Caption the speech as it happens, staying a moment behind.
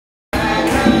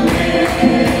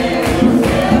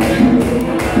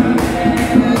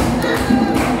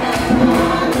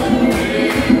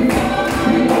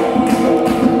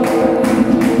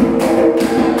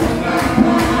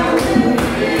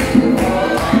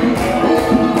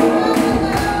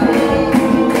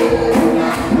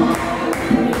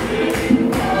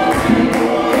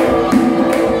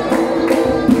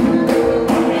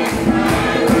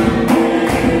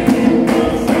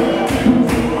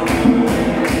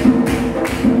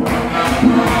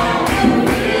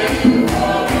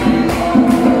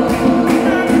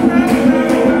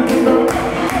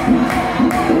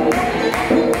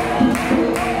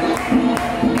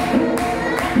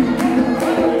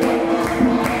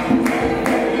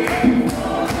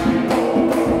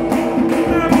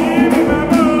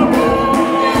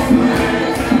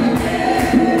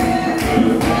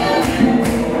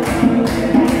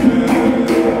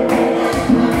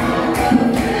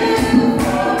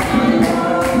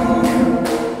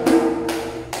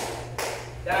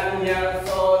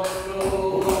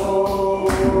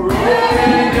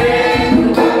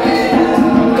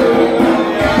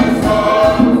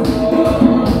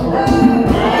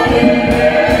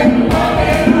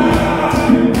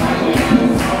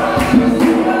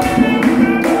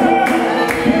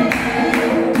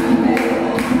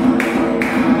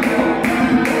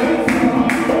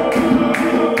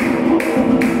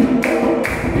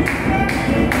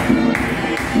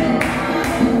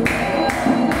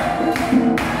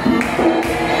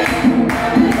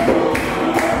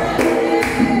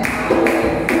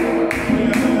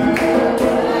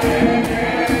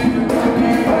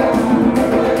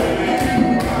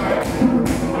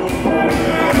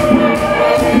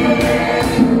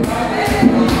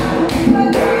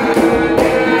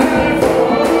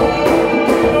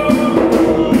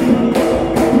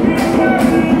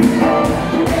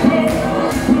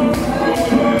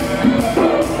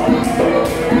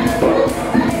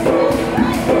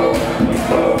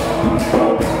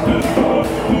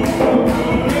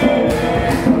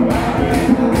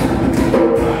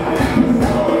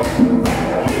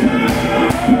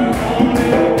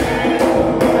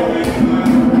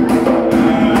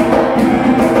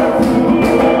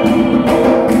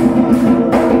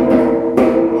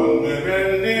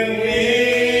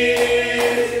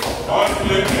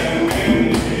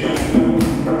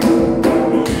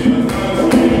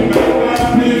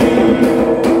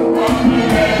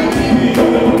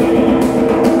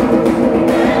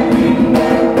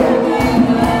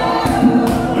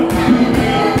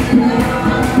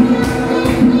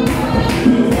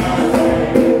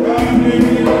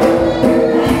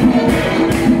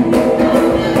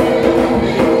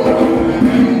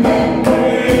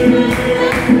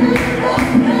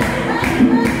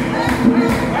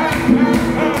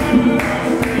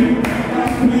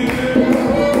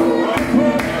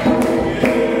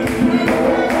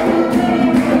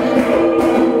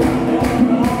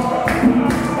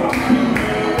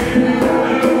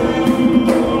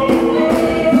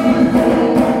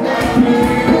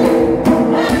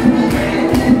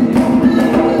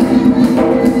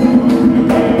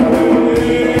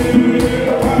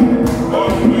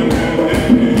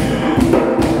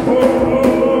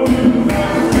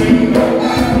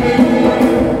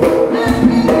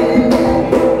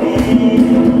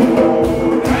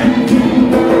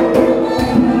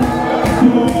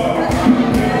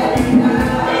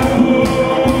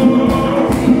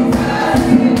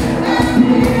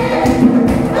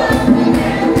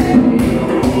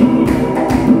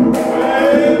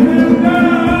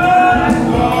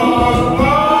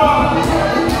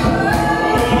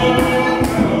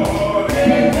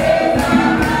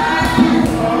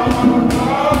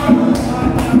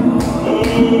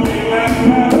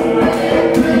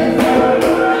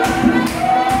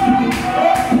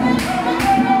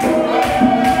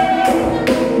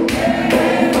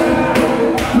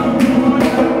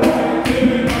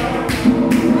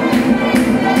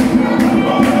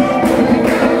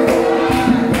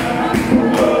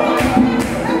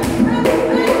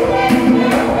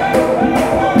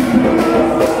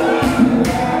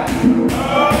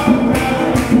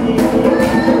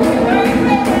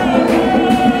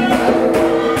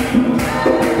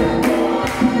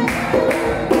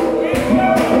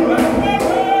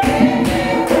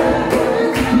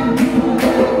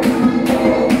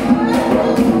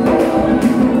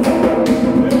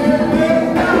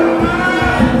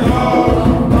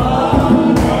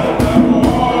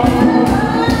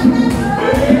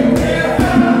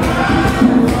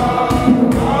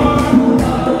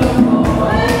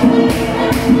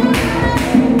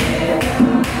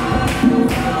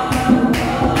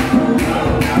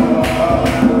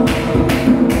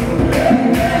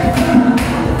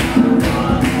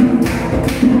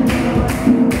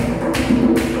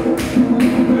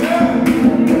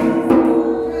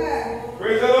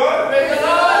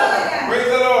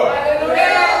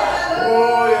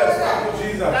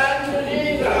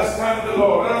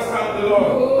Lord. Let us thank the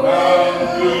Lord.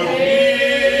 Thank you,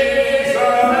 Jesus.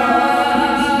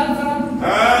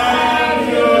 Thank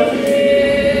you, Jesus.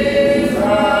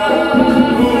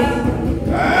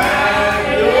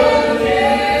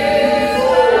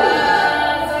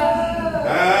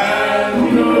 Thank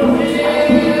you,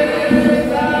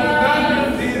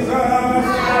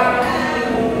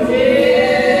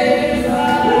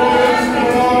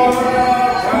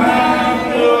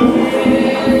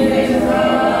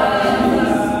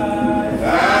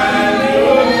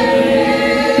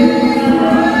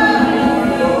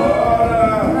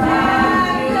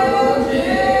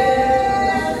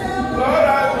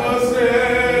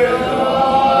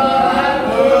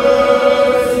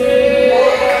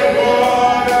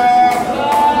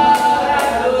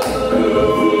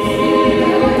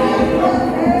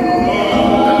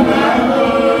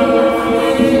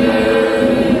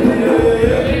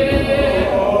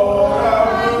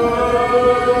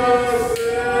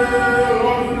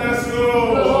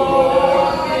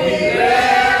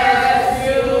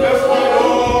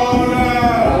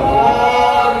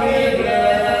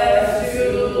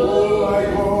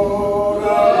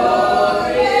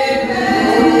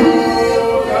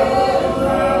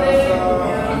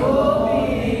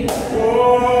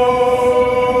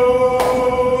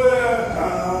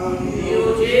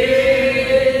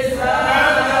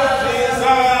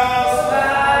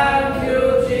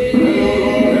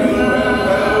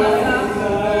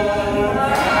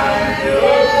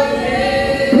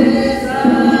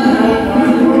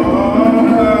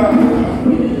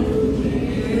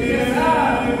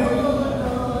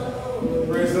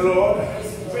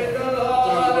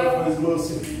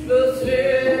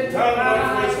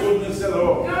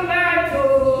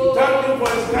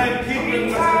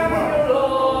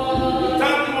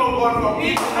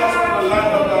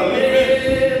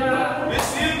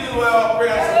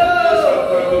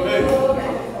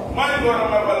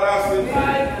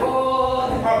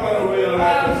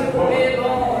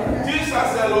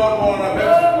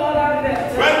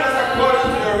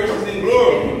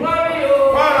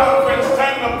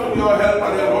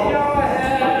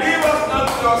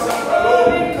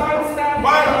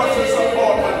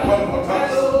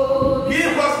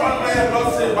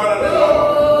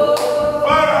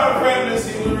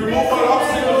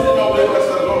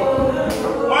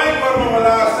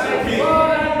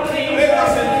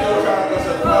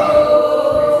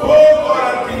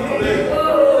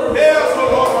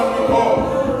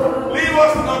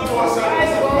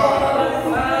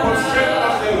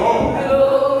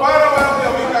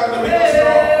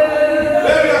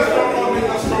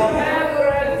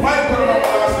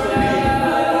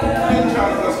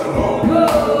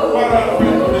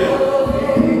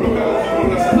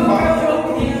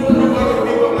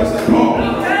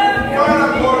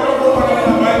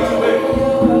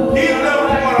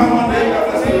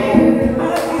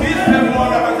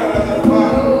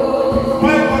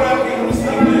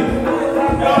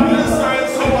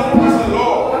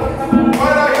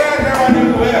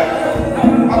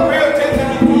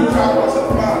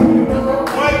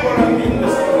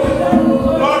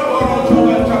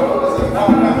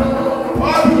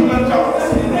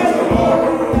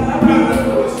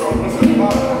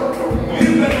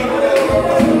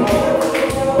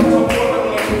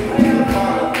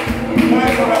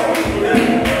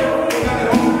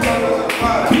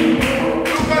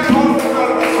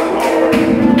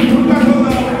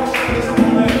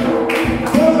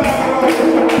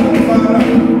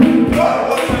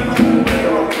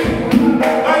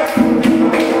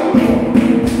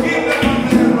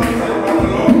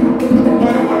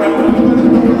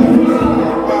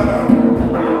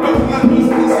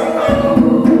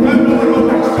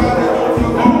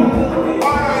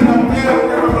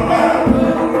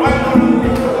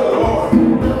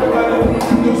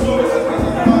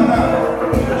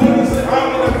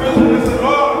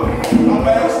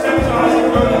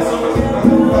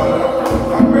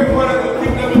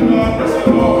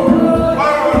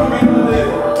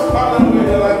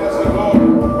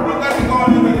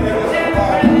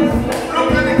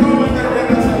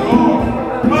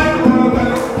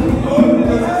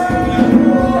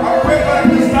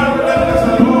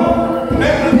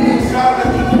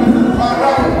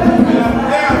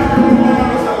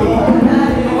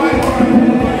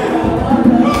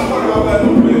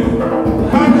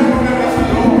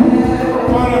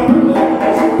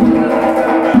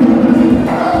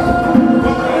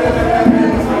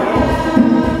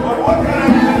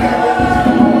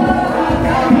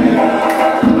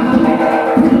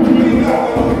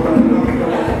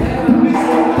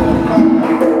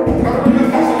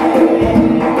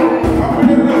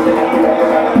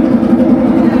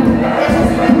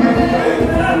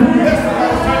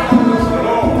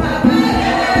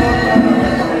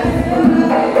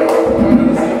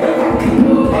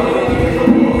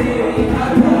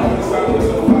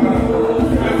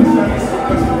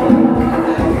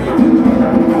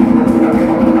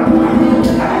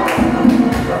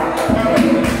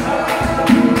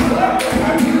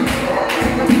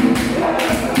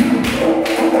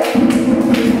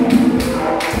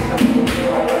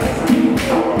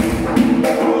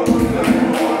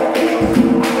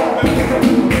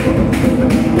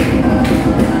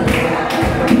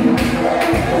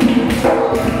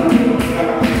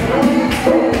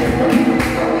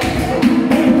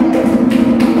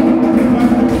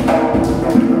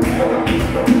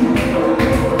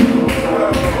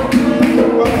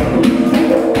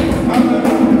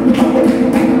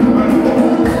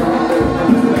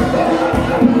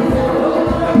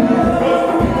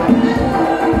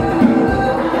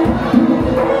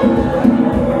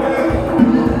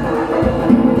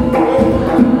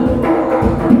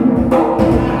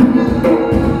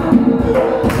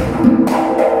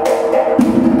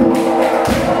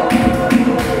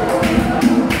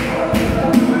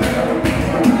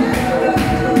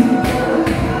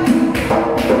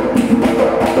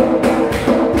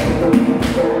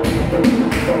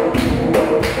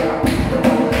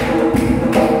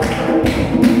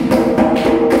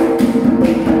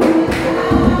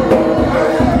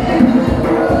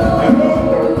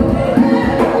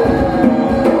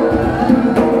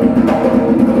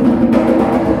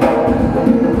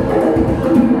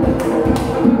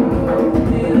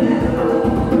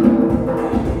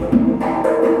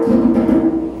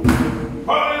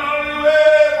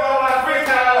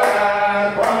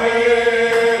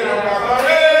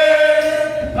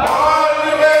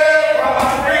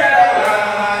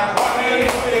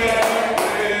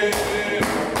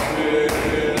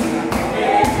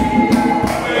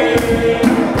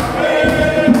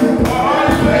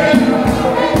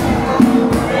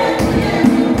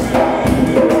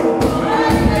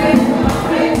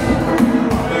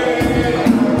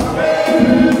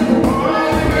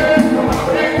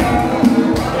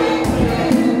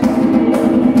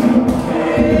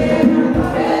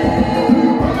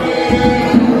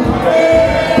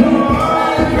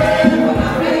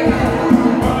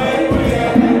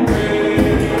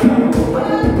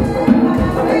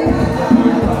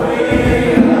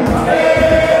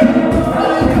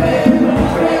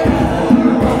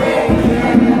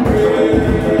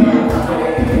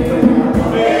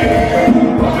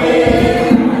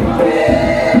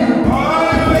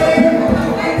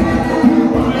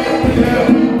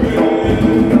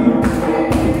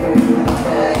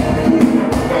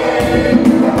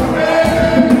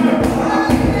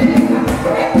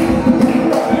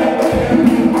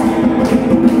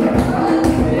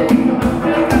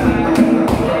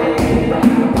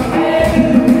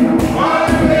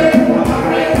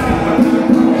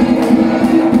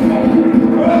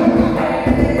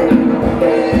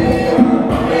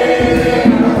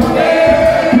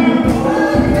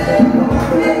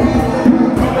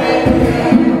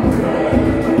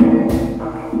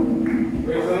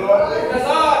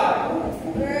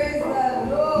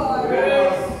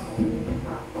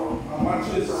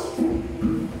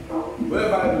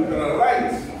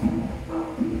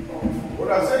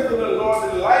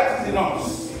 light in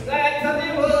us. Light of the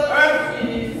world,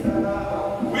 Jesus.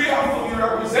 We have to be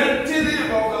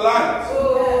representative of the light.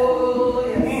 Oh,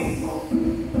 yes.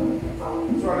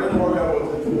 So I didn't worry about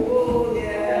it. Oh,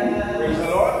 yeah. Praise the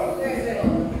Lord. Praise the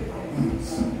Lord.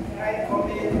 Light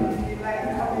coming, light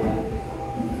coming.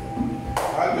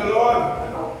 Thank the Lord.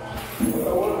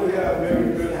 I want to hear a very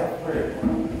good prayer.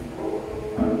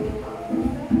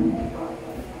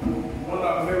 I want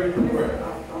a very good prayer.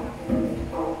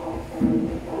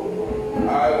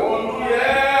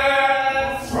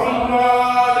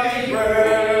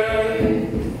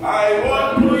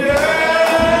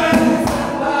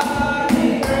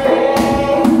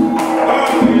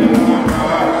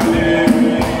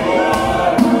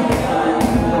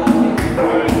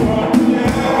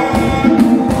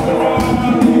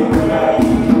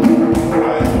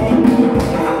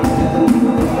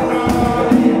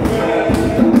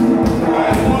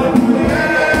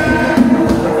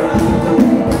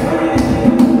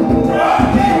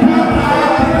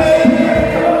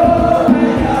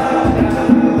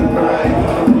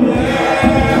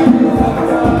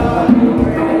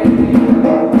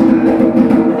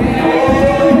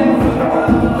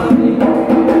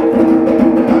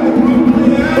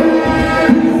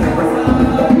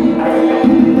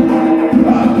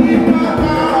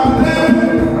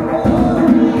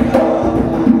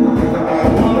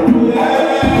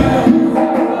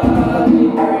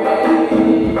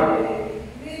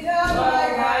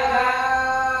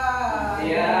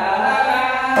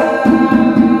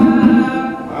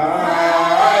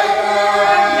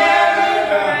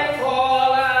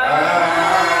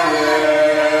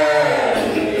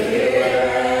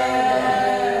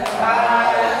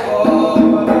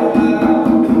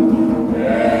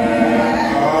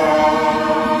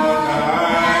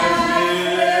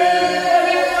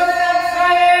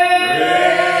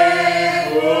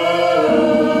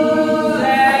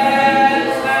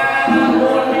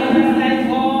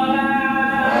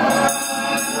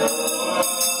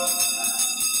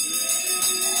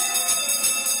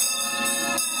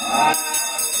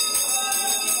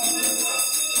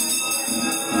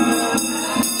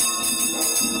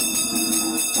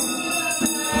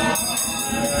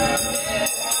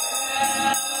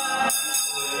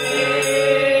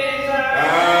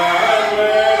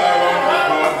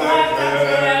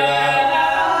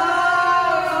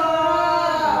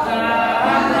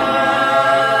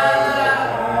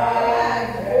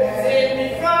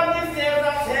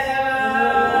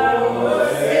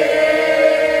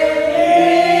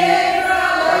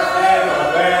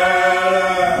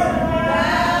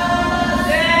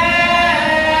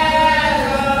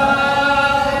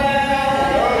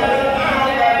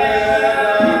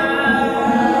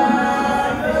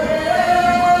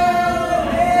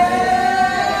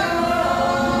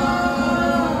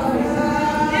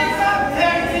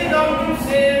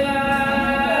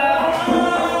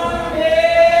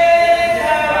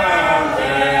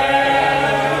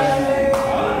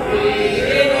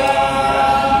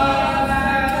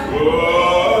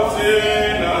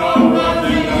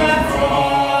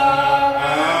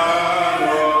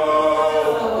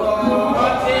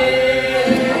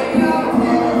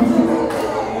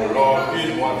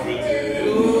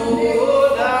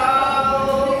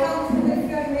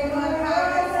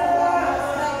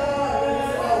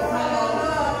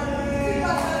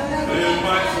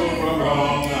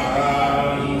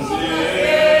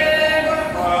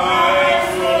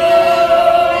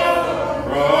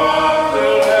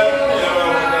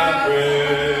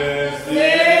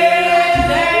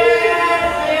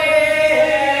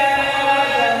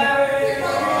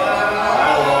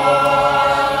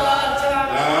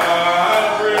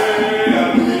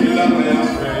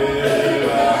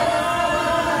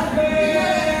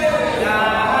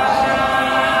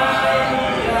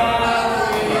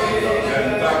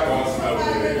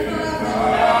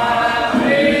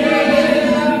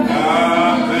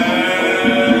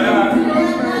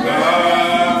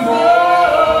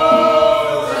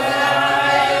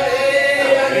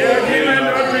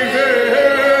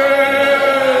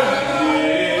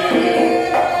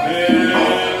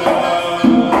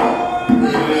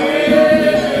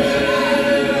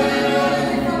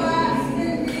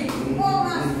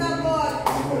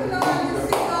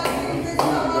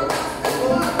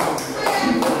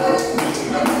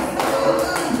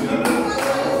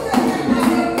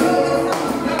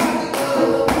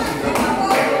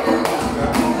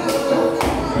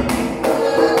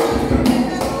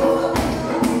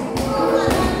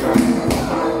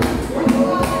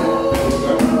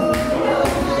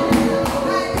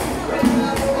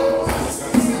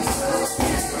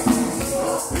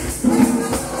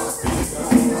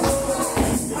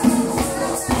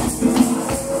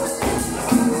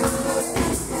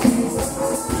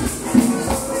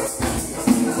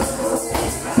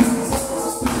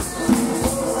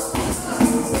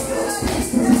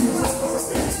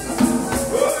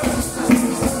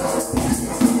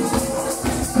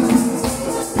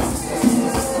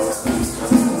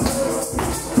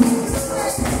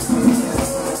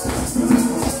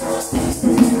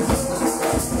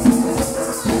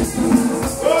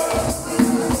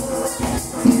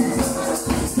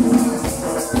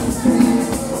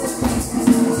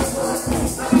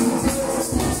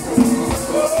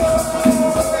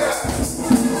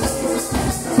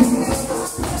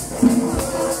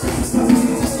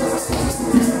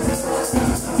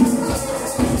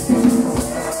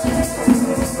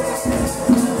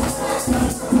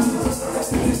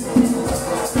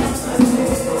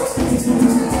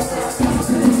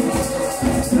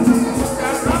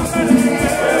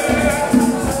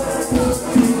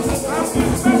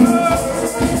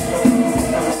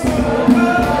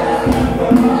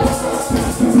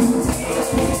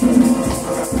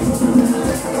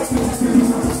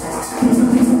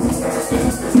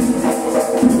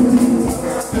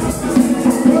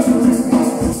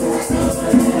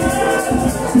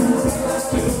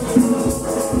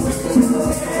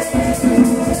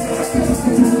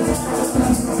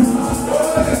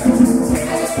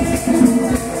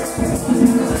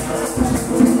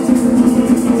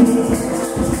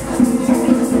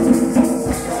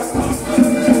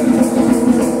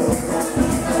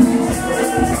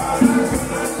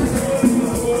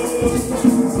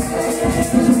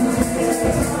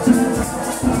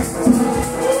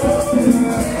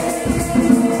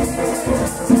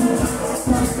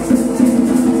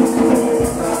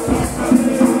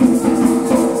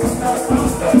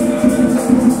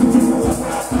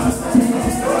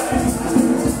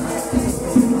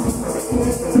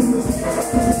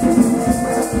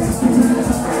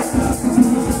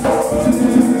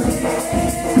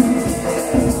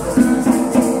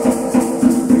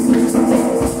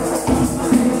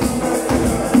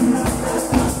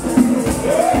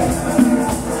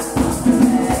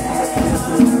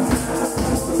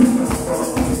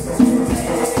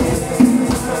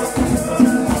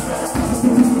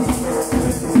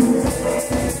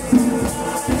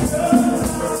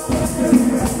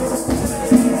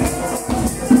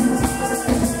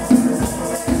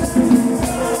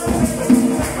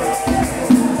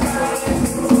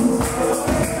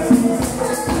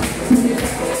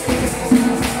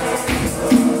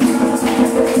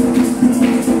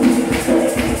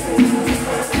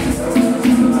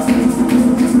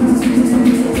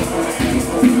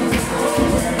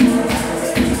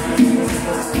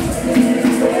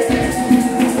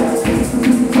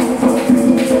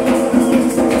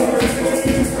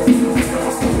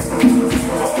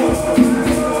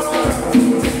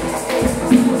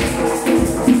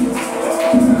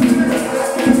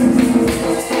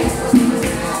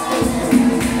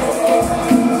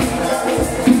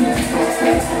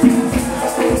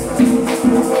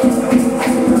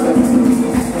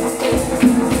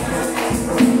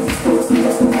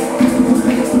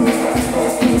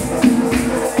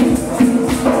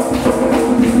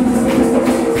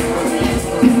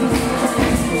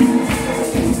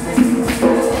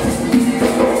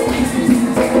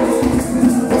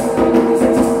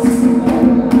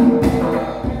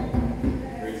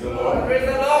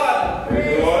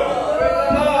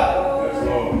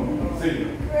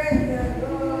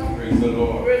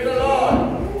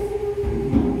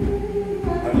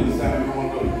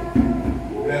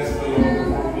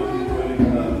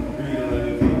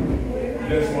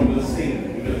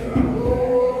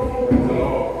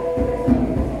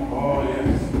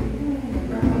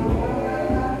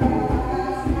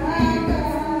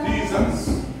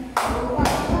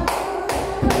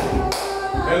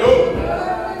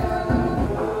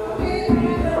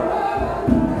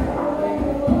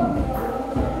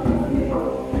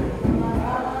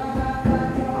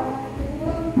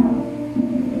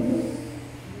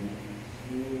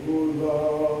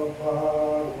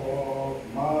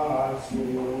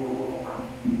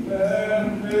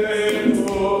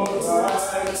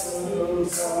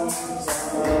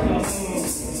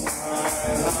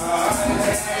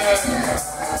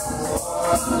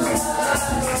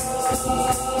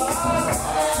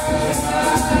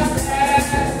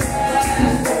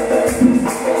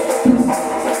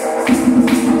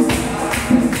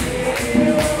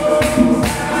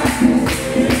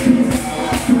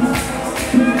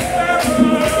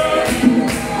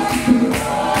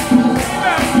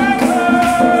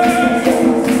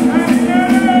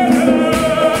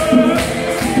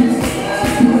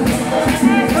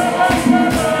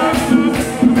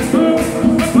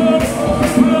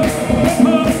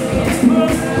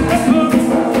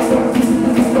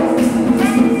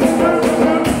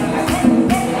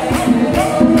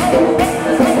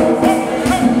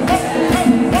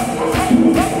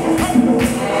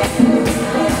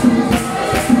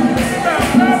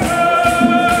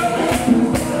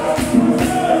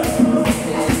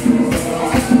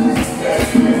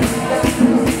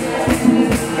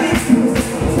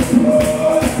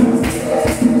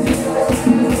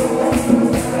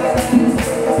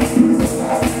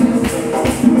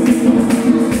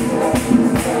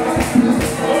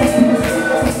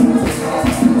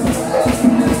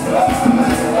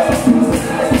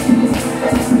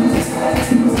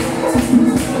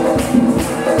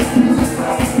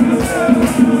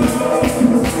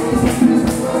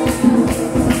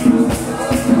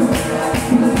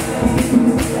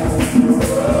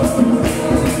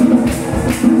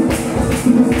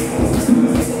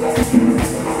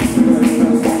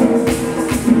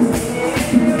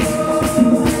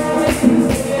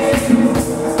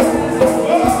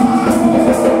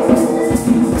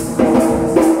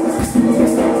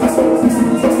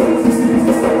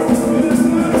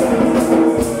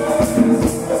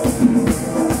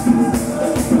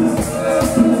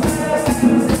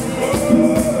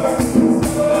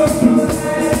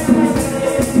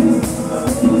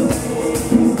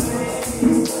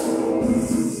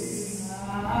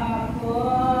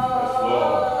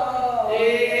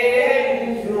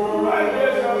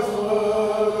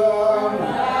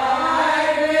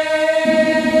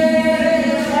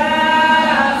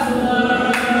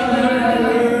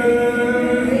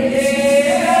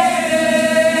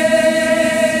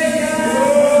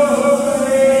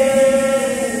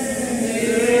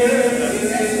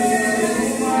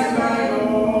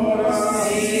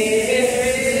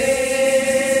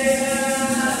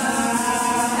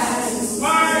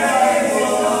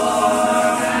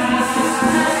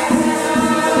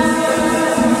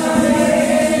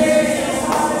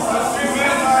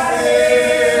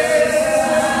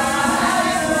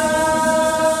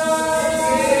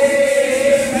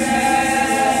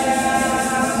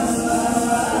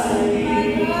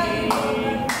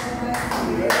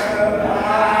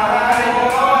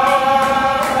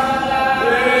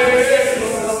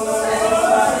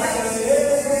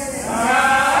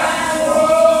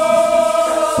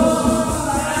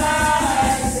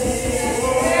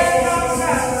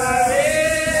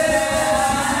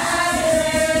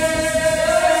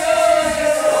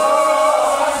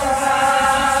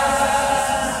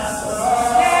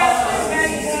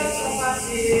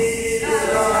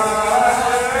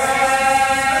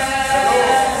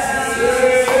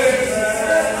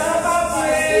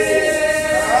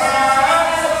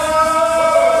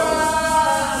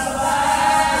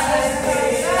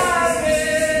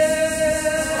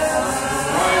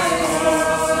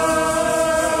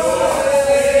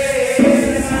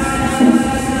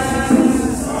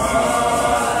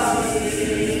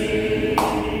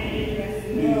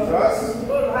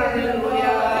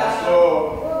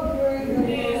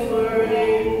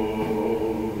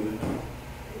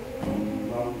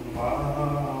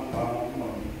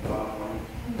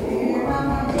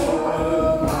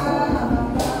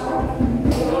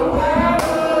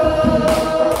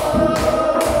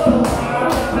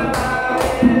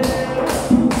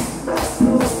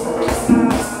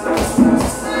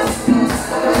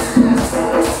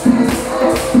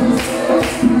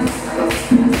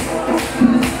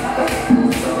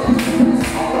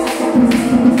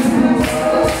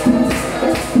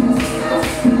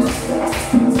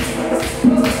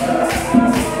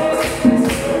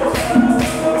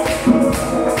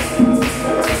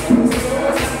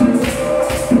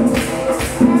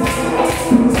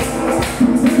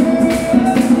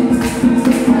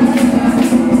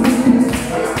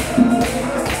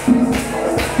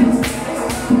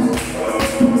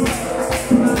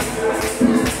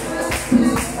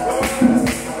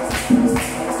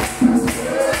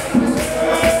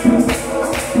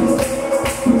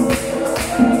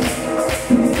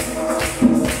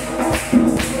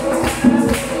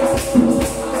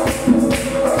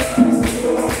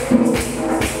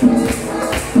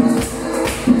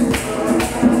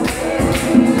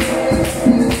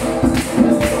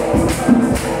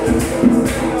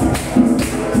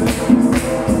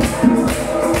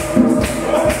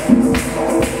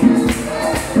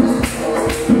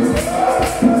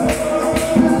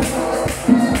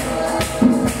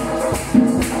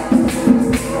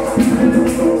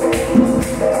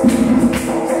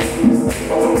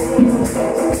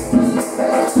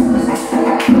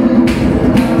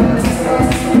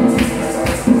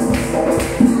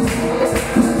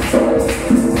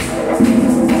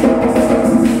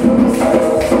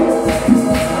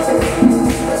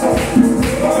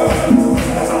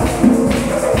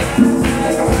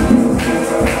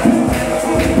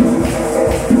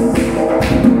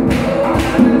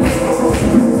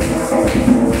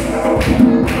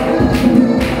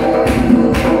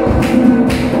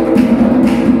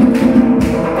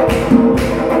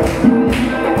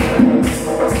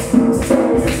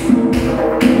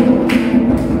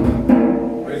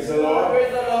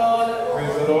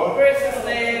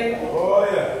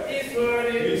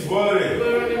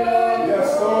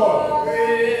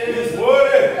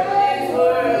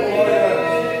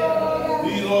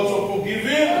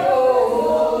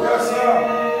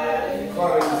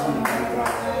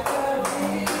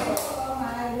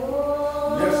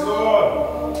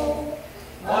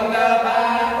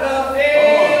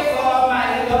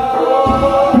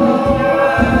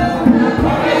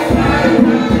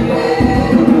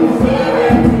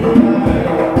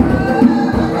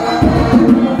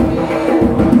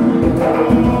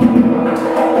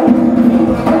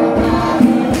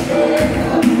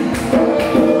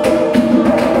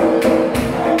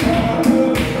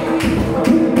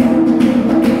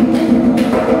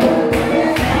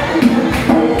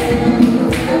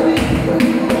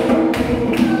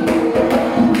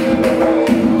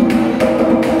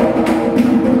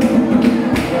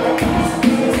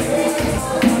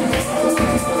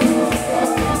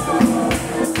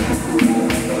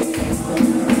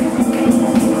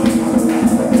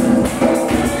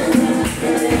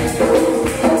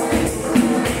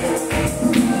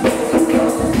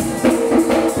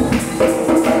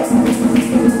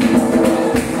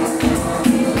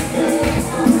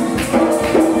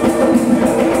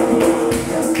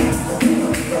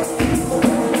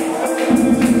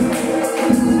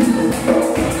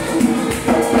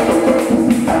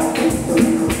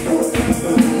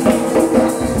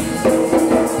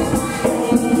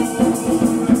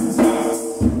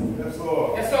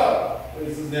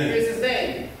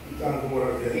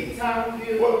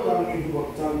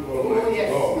 thank God. Oh, yes,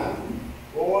 God. man.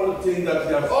 All the things that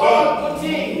He has All done good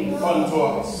things unto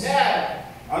us. Yeah.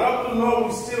 And up to now,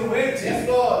 we're still waiting. Yes,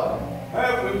 Lord.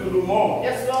 Help Him to do more.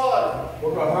 Yes, Lord.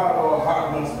 But our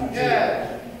heart must be changed.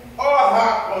 Yeah. Our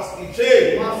heart must be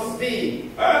changed. Must be.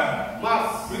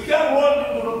 Must. We can't want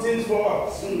Him to do things for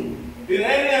us. In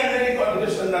any and any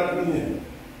condition that we're in.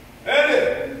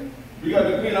 We got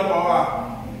to clean up our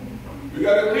heart. We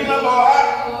got to clean up our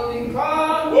heart.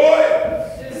 Oh, yeah.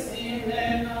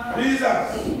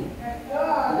 Jesus. We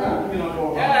got to clean up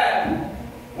our heart.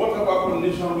 Whatever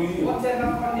condition we in. Whatever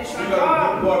condition. We got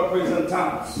to give God praise and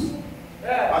thanks.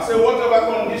 Yeah. I say whatever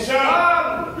condition,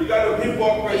 we got to give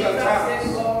God praise and thanks.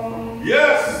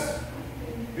 Yes.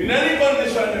 In any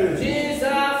condition you're in. Jesus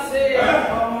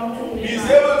said, He's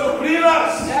able to clean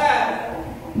us. Yeah.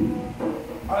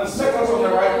 And set us on the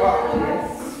right path.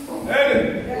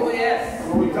 Oh, yes.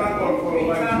 So we thank God for the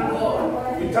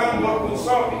life. We thank God for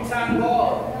something. We thank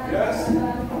God. Yes.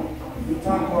 We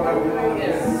thank God every day.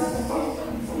 Yes.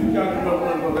 We can't do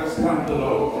nothing but let's thank the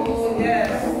Lord. Oh,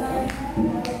 yes.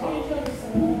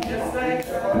 Just like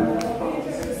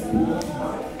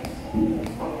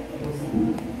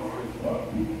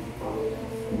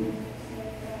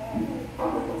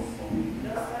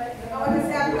I want to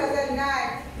say a pleasant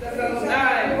night. Pleasant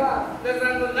night.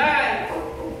 Pleasant night.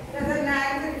 Pleasant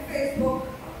night to the Facebook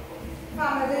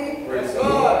family. Yes,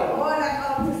 Lord. All that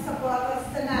out to support us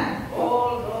tonight.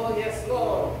 Oh, yes,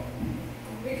 Lord.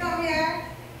 We come here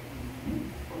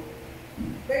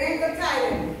bringing good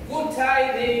tidings. Good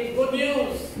tidings, good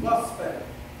news, gospel.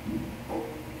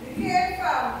 We came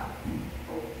from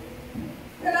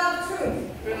Pillar of Truth.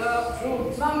 Pillar of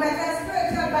Truth. Bethel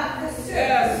Spiritual Baptist Church.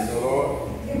 Yes. Lord.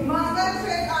 In Margaret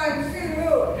Street, Orangefield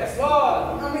Road. Yes,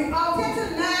 Lord. And we out here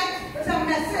tonight with a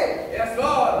message. Yes,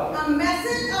 Lord. A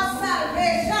message of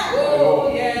salvation.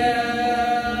 Oh,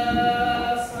 yes.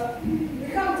 We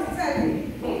come to tell you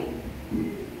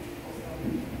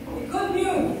the good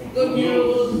news. Good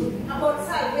news. About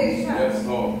salvation. Yes,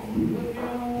 Lord.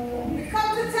 We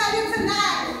come to tell you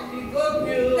tonight The good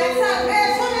news. that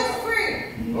salvation is free.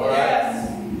 All right. Yes.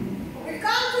 We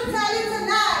come to tell you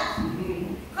tonight,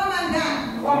 come and dine.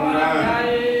 Come on,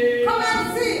 guys. Come and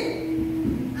see.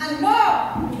 And know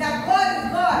that God is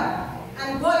God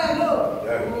and God alone.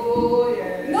 Yeah. Oh,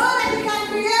 yes. Know that He can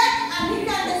create and He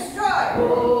can destroy.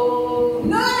 Oh,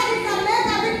 Know that He can make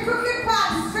every crooked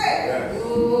path straight. Yes.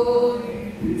 oh,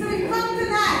 So we come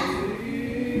tonight,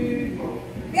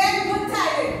 getting good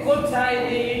tidings. good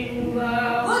tidings.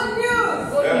 Good news.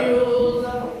 Good Yeah. news.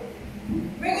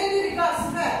 Bringing you the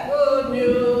gospel Good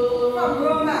news. from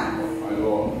Romans. My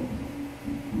Lord.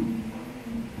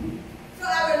 So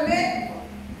I will make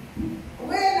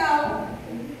way now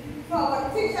for our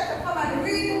teacher to come and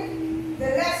read the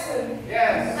lesson,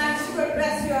 Yes. and she will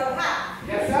bless your heart.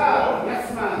 Yes, sir.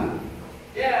 Yes, ma'am.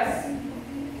 Yes.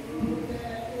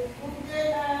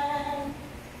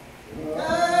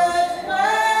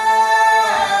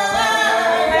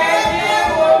 Good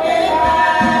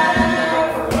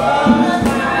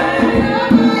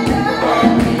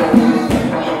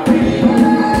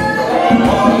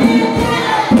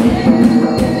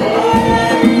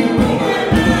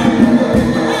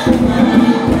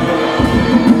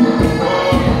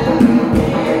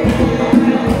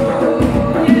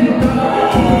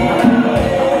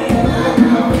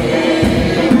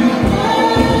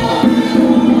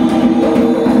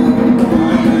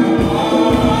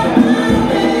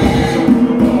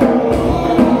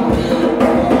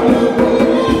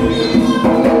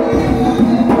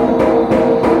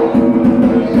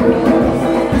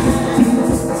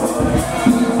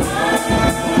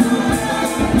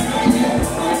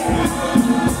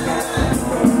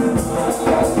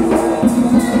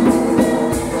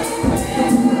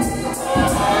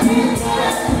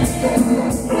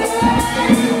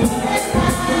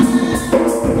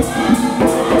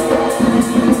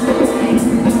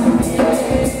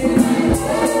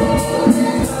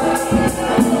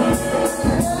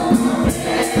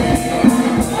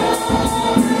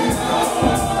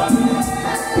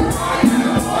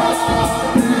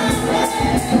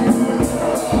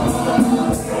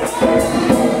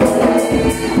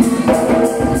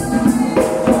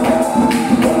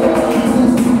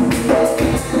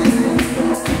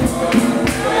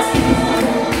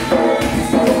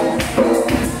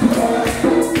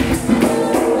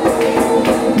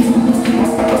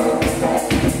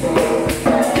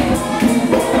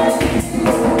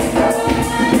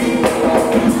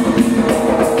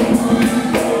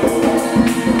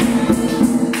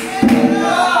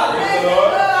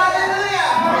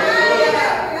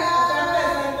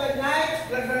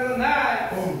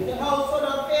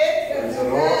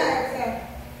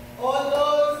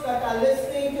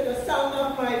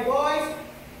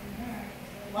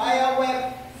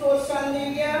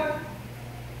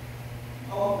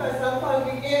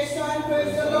congregation.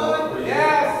 Praise the Lord.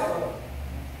 Yes.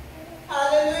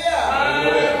 Hallelujah.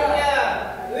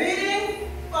 Hallelujah. Reading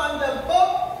from the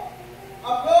book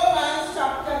of Romans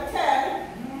chapter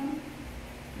 10,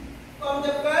 from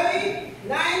the very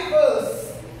 9th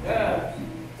verse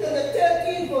to the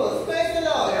 13th verse. Praise the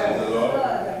Lord. Praise the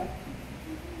Lord.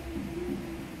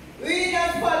 Read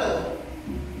as follows.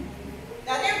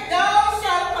 That if thou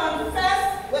shalt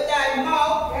confess with thy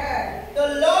mouth the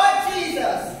Lord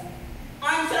Jesus,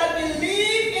 and shalt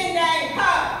believe in thine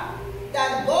heart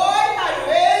that God had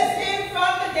raised him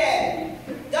from the dead,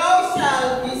 thou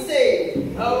shalt be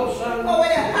saved. For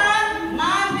with the heart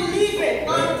man believeth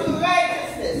unto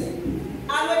righteousness,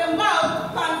 and with the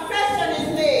mouth confession is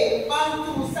made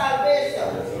unto salvation.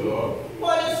 Praise the Lord.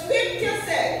 For the scripture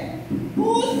said,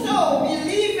 whoso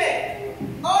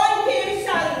believeth on him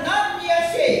shall not be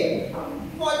ashamed.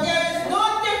 For there is no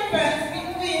difference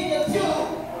between the Jew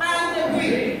and the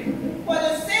Greek. For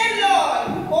the same Lord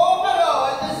over all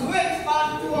is rich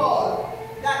unto all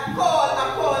that call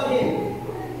upon him.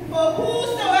 For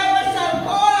whosoever shall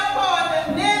call upon the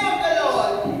name of the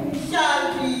Lord shall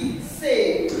be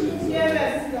saved. Here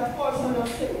is the portion of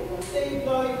scripture. Say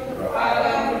glory to the Father,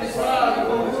 and to the Son, and to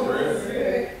the Holy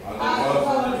Spirit. And the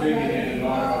God of the beginning and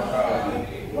now and forever.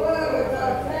 Glory to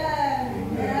God.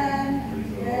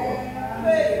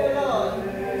 Praise the Lord.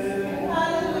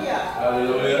 Hallelujah.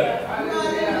 Hallelujah.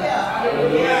 Hallelujah.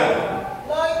 Hallelujah.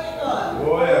 Glory to God.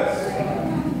 Oh, yes.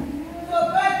 So,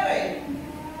 brethren,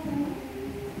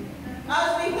 as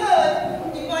we heard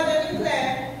the Father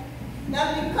declare that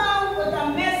we come with a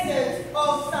message of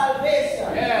salvation.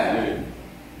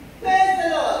 Praise the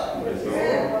Lord. Praise the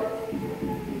Lord.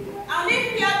 And if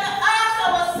we have to ask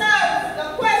ourselves the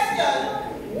question,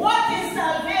 what is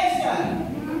salvation?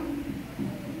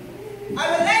 I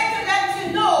would like to let you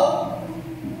know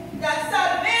that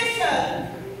salvation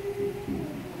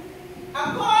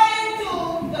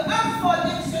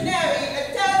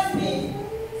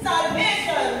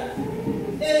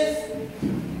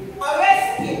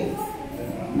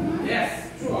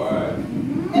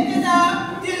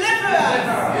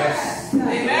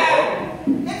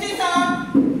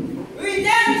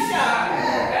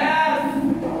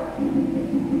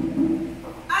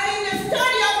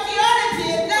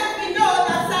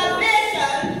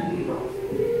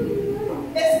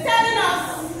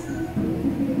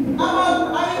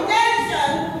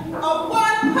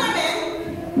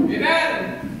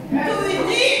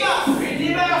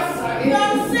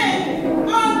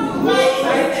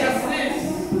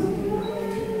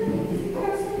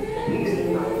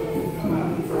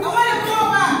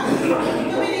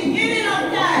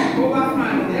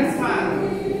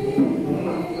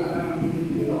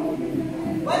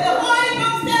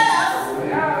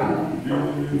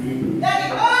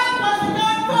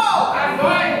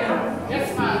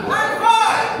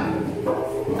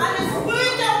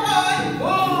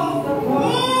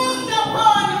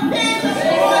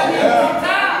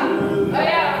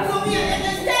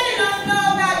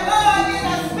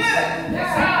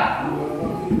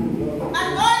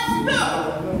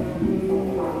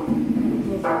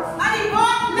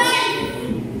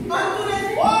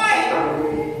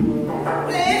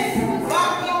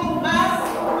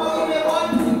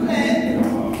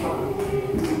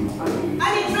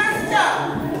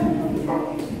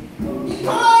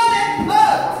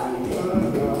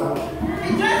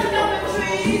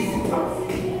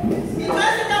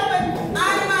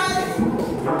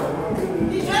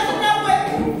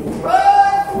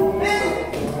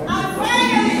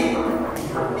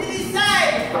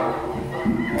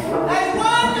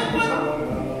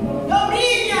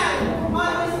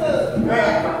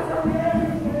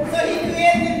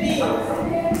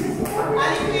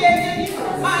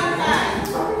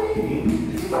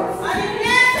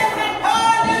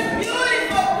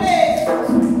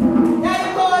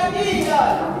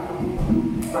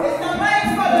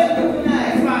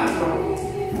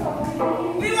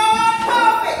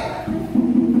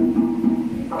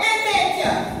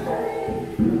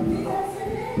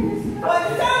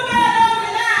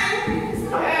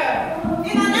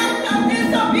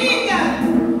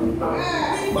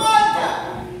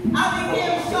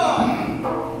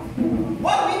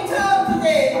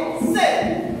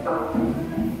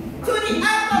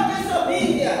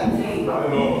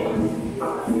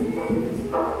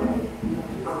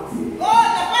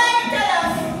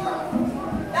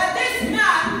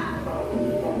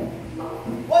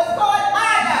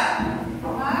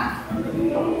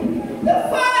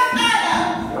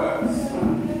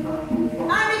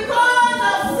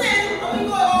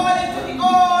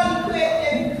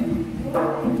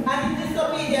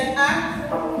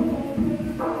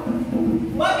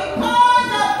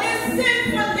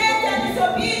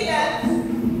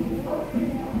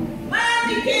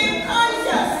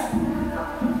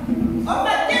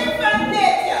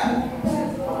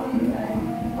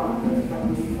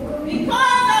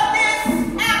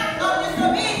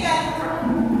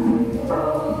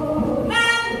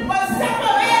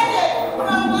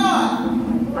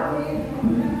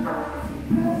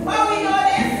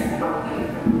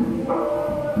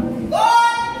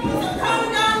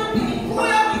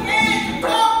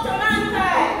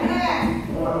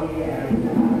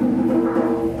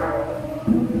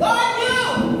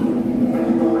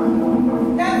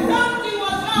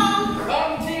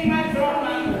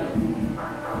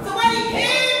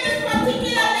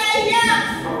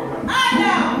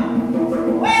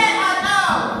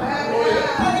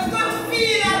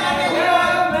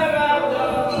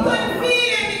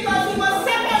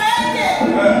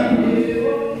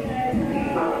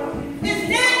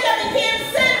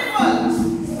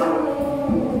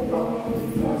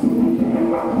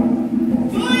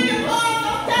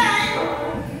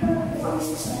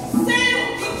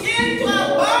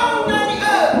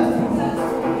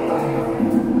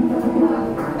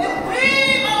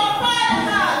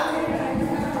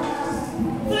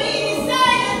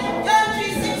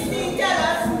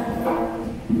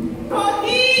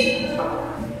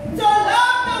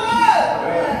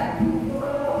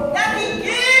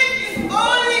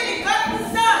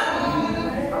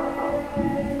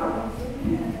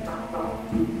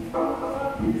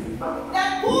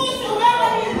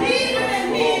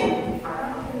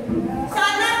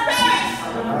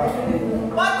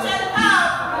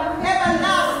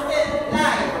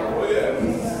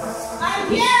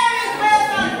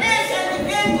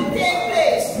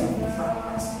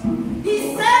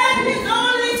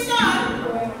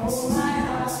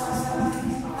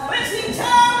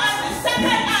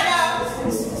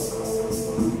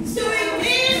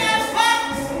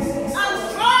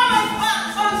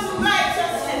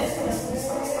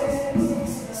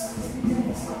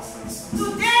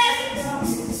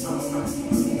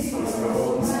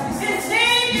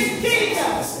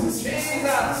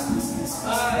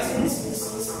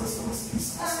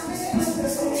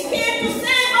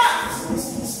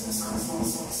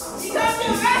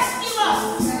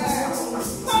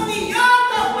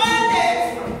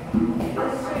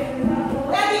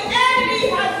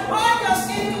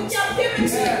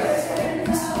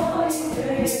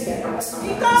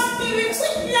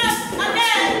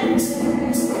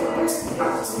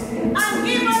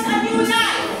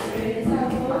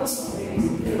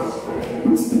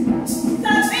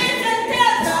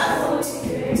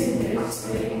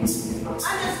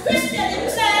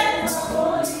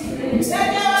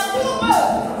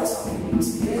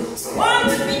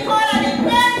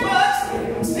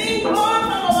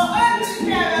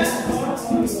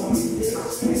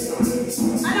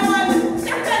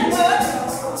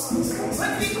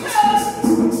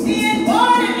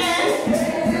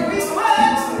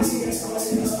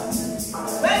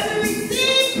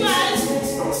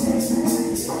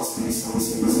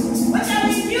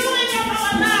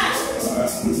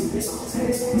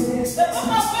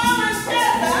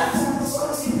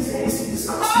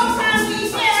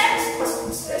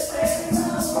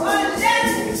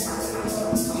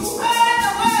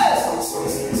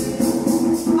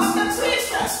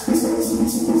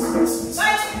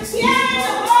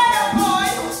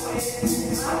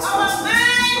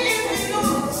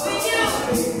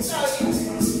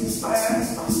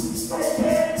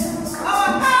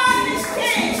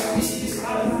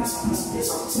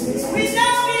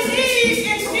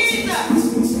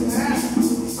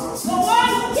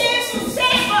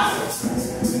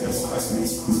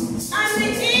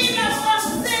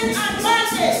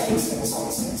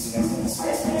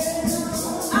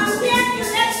I'm here to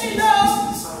let you know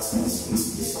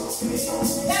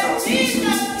that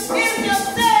Jesus is your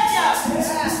Savior.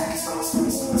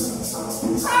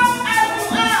 Come as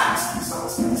you are.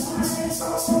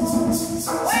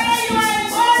 Whether you are in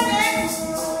bondage,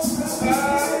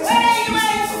 whether you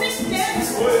are in sickness,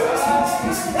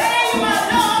 whether you are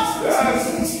lost,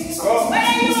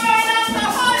 whether you are an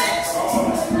alcoholic,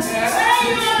 whether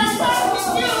you are a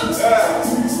prostitute,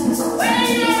 whether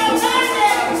you are a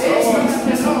bandit,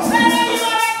 whether you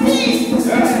are a thief,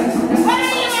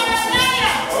 whether you are a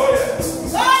liar,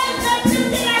 God is not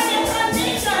looking at your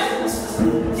condition.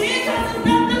 Jesus is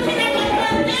not looking at your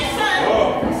condition.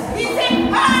 He said,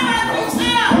 come as you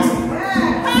are.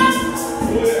 Come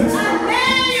and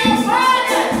lay your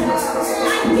burden,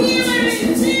 and He will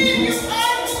receive you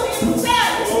unto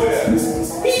Himself.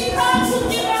 He comes to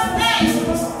give us life.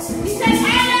 He said, I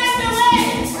am the way,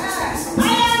 I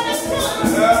am the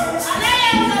truth, and I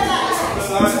am the life.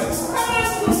 Come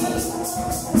unto me,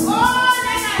 all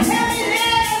that are heavy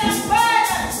laden and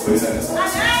burdened, and I,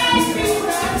 Jesus, shall give you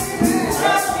rest.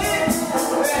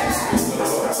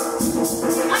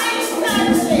 Are you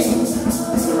thirsty?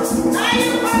 Are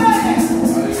you burdened?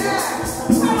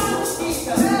 Come unto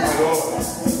Jesus. Come.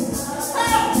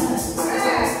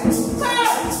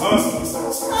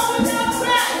 Come without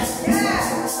Christ.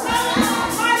 Come without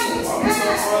money.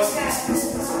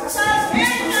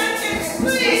 Salvation is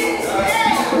free.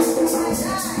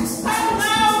 Come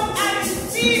now and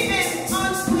receive it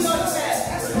unto yourself.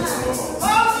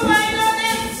 How do I know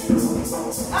this?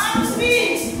 I'm free.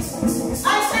 I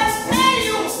can tell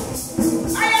you,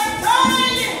 I am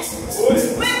joined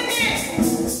with Him.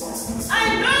 I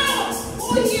know who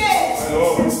He is.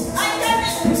 I can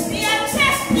be a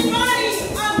testimony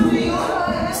unto you.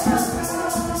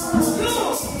 You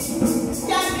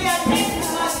can be a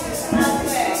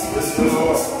testimony as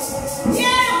well.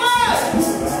 Hear the word.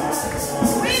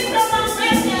 Wisdom and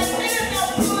mercy and spirit of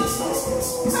truth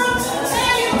come to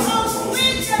tell you how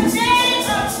sweet the name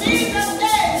of Jesus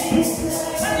is.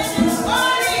 But it is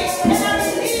only in a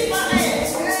believer is.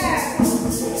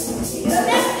 The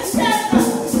next chapter,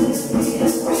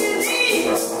 believe,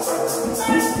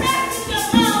 confess with your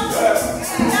mouth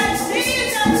that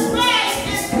Jesus Christ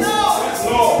is Lord.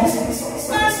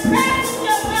 Confess with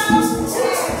your mouth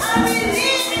and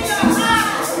believe in your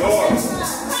heart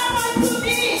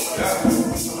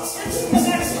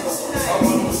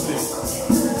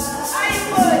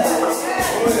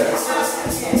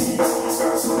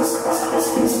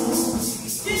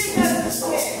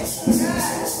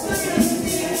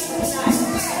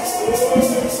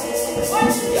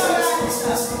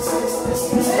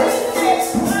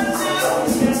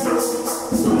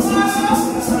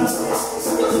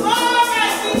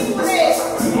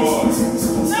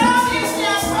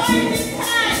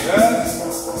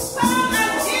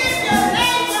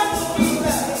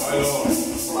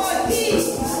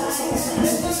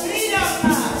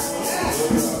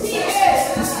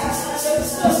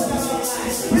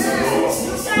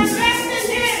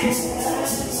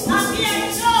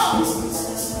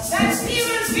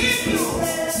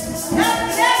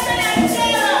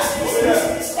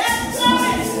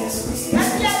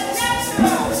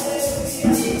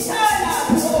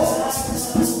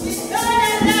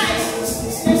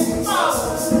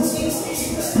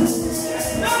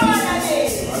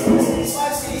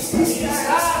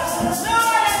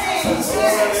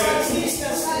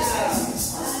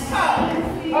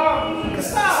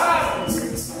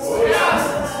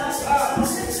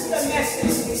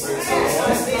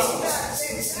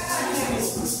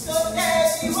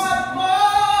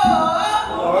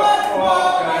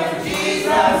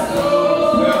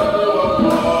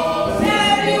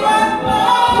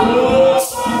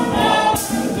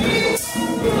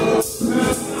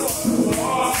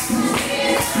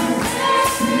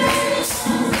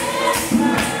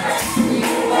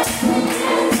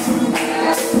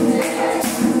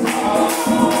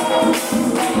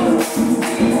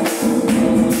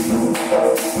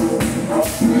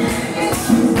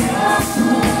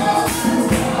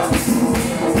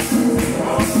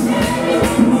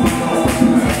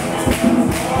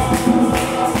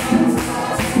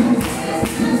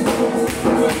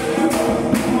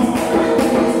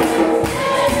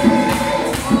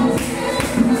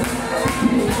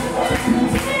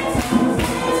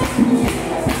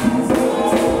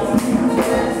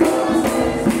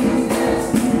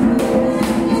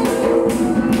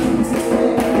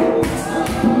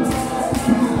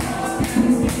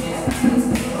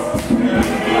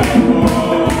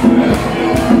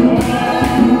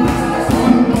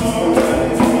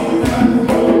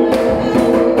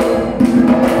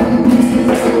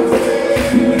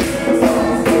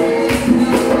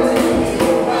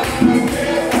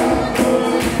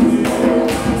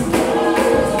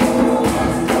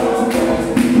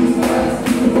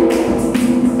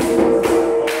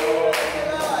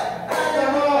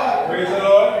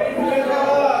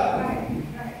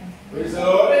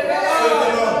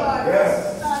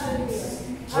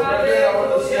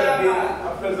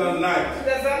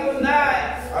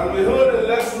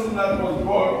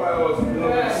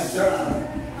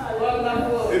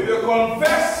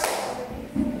confess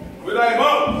with thy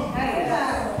mouth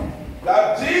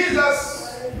that Jesus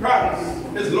Christ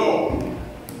is Lord,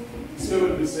 so you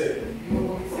will be saved.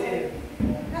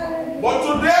 But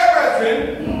today, brethren,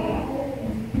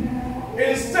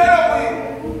 instead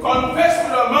of we confess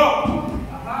with our mouth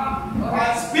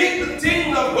and speak the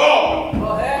things of God,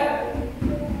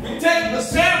 we take the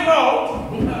same mouth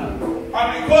and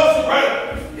because the brother,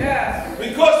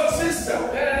 because the sister,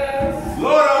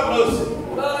 Lord have mercy,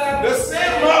 the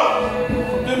same mouth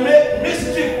to make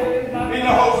mischief in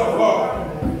the house of God.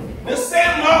 The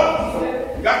same mouth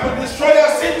that could destroy your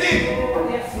city.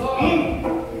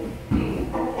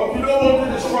 But you don't want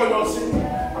to destroy your city.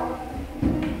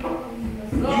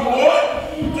 You want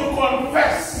to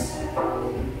confess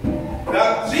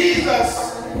that Jesus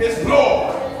is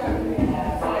Lord.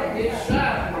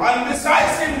 And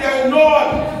besides him there is no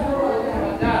one.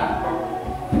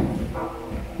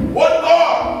 One God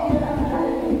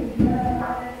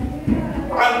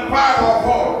and Father of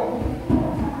all.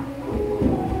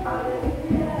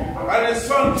 And his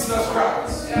Son Jesus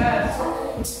Christ.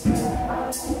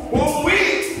 Whom we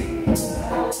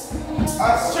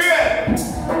as children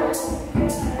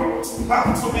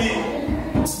have to be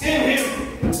in him.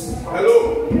 Hello.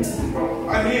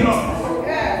 And he knows.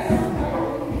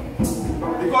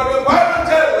 Because the Bible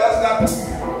tells us that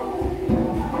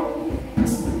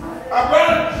a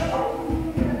branch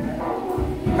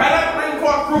cannot bring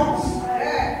forth fruits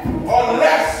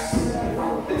unless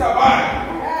it abides.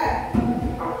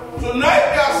 Tonight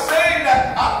we are saying that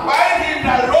abide in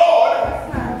the Lord,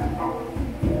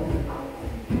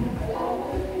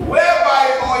 whereby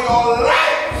all your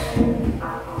life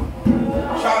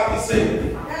shall be saved.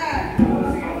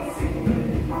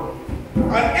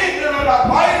 And if you're not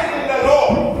abiding in the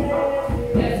Lord,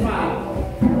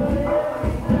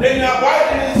 then you're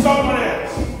abiding in someone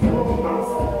else.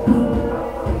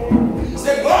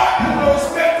 Say, God is no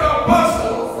respecter of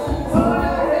persons.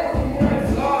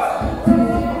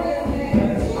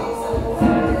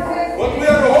 But we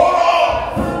have to hold on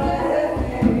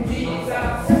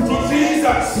to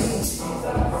Jesus.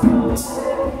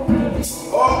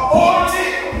 Or only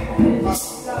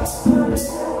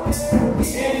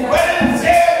in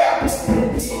Wednesday.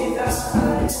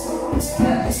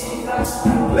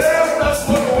 Let us not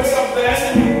go the way of the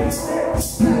enemy.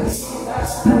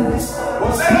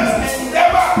 But let us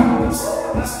endeavor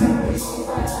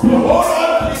to hold on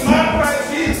to the man Christ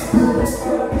Jesus.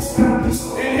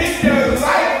 In him there is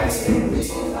life.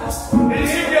 In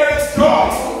him there is joy.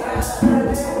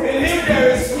 In him there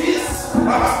is peace.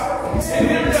 In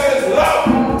him there is love.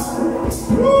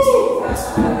 Woo!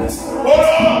 Hold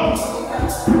on.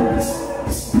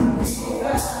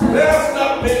 Let us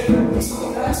not make a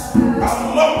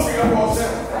mockery of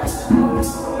ourselves.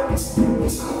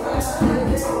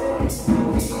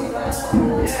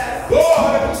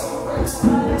 God,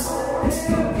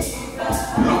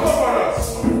 look upon us.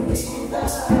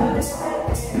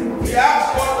 We ask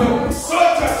God to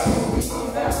search us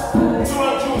through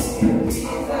and through.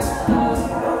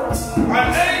 And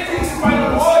anything you find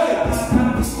unworthy,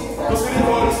 to bring it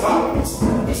all his heart.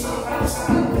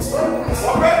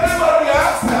 For whenever we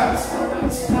ask that,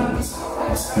 if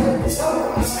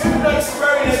not the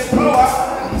very next hour,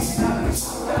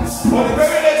 or the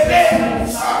very next day,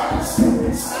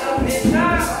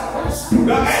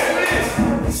 the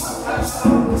enemies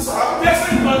are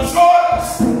taking control of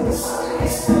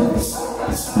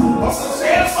the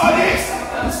same body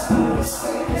as the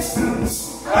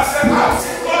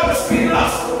asking God to clean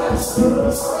us.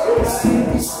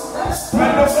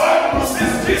 And the Bible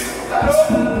is this.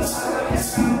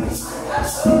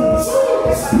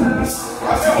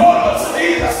 As they hold on to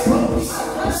Jesus,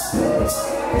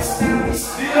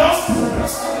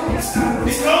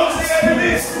 denounce the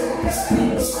enemies.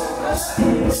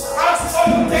 Ask God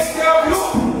to take care of you.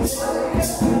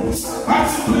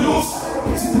 Ask him to use.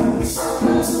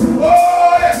 Oh,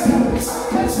 yes.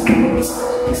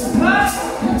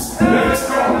 Let us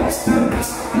go.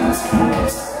 Let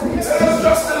us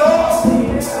trust the Lord.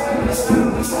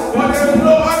 For there is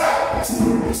no other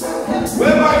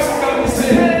whereby you can be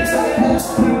saved.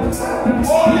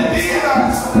 Only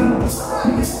Jesus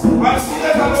and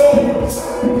Jesus alone.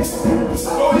 So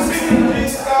we sing in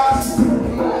Jesus. Jesus.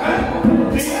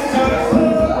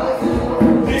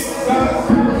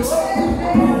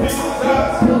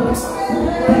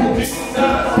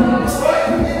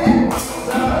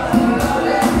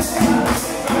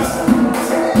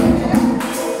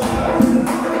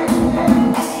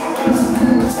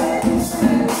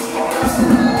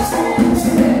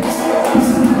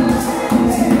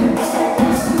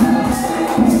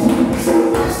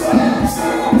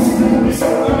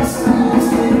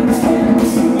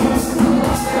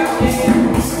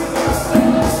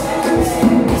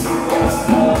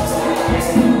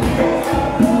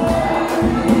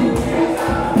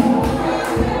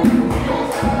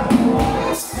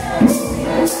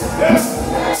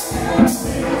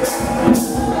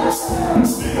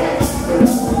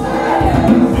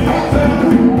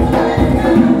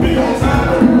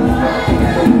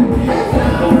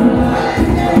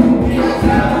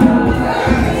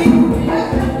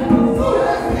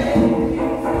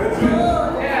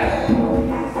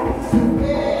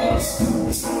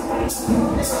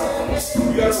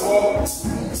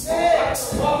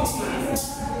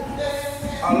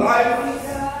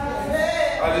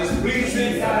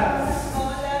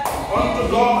 unto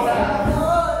God,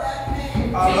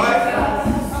 a life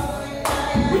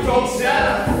without sin.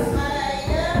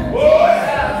 Oh,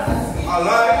 a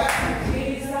life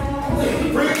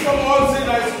free from all sin, I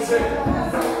should say.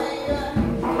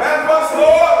 Help us,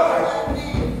 Lord,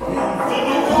 to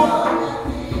do good.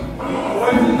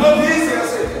 When it's not easy, I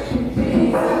say.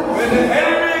 When the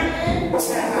enemy is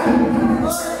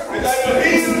at your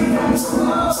heels,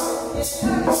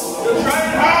 you're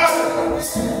trying hard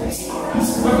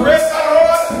to break that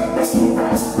Lord.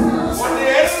 When the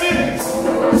enemy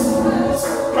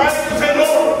trying to say no,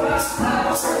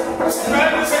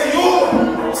 trying to say you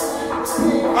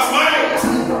are mine.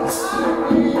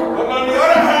 But on the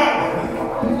other hand,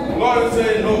 God is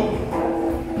saying no.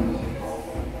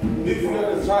 If you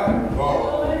get a child, God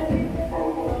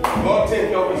take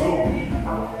care of his own.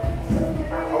 I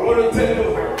want to tell you,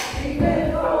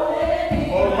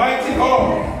 Almighty God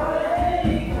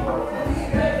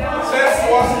says to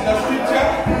us in the scripture,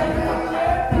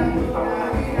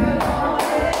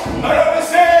 none of the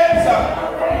saints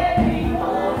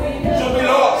should be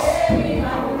lost.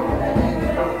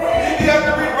 If you have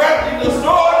to be wrapped in the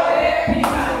sword,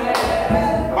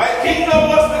 my kingdom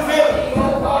must be filled.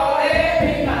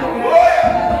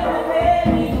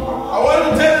 I want to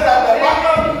tell you that the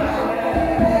battle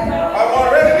I've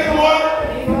already been won.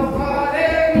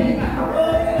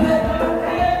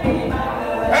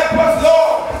 Help us,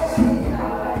 Lord,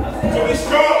 to be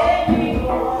strong.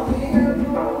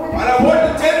 And I want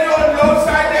to tell you on the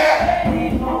outside there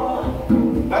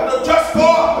that the just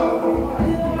God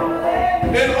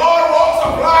in all walks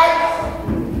of life,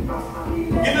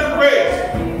 give him praise,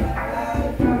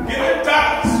 give him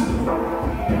thanks,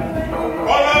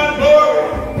 honor and glory.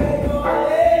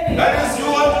 That is you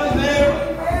unto his name.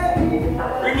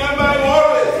 Remember him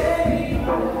always.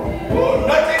 Oh,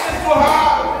 nothing is too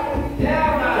hard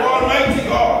for Almighty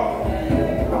God.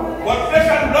 But flesh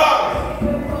and blood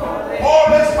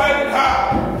always find it hard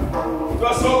to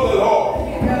serve the Lord.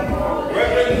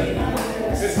 Brethren,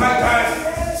 it's high time.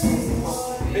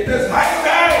 It is high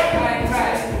time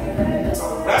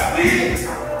that we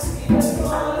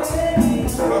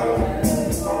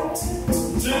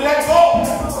should let go.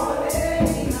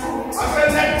 I said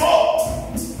let go.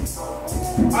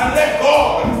 And let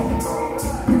God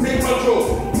take control.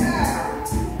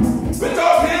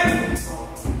 Without him,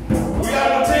 we are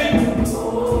nothing.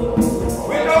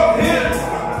 Without him,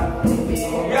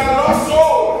 we are lost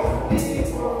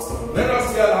souls. Let us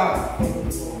be alive.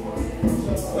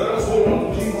 Let us hold on to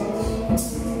Jesus.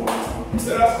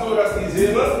 Let us know that he's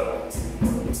able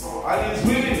and he's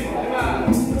willing.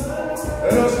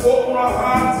 Let us open our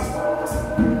hearts,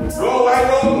 draw wide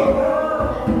open,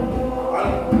 and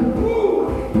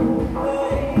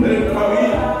let him come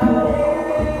in.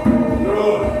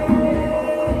 Lord,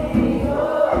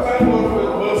 I thank God for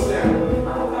his mercy.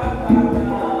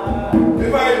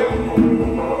 If I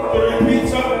could repeat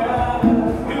something,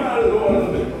 even at the lower end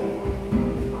of it,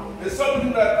 it's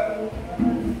something that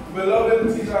beloved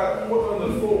teacher put on the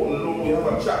phone and we have a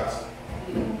chat.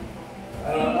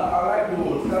 And I like the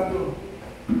words. That I'm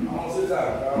going to say that.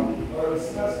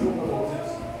 That's talking about it.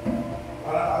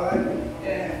 And I like it.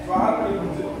 Yeah. So I had to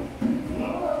repeat it.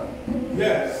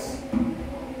 Yes.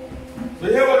 So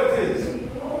hear what it is.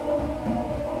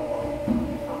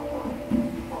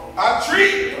 A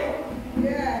tree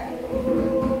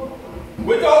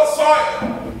without soil.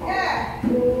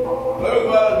 Let me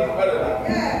go out and get better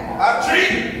now. A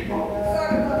tree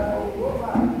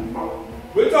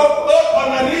without earth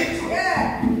underneath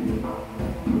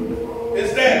is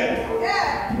dead.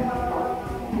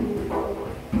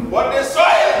 But the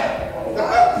soil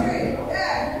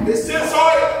is still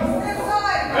soil.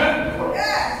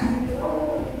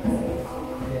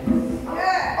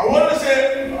 I want to say,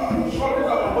 short it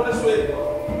up and put this way.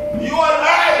 You are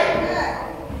alive.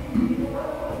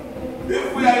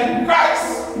 If we are in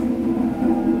Christ,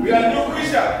 we are new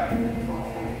creature.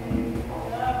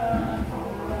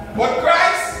 But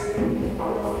Christ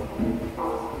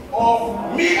of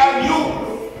me and you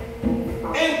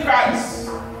in Christ,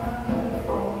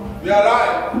 we are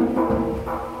alive.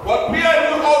 But me and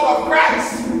you out of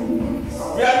Christ,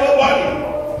 we are nobody.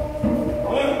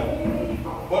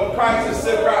 But Christ is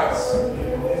still Christ.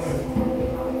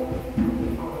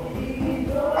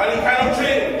 And he cannot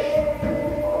change.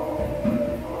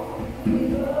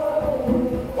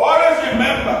 Always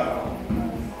remember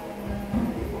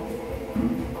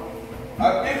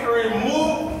that if you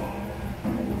remove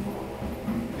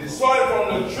the soil from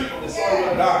the tree, the soil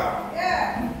will die.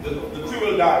 The tree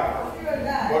will die.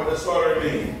 But the soil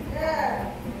remains.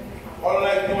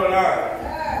 Unlike you and I.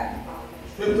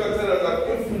 Scripture tells us that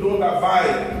if we don't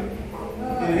abide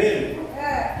in him,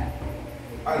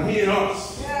 and He in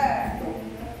us. Yeah.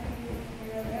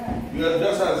 We are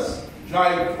just as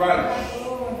dry branch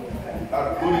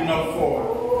that good enough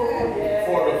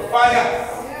for the fire.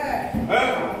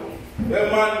 The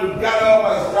man would gather up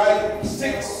as dry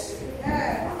sticks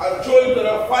and throw it to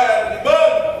the fire and be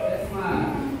burned.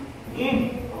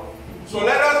 So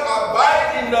let us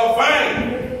abide in the vine.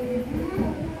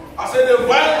 I said the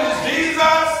vine is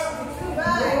Jesus.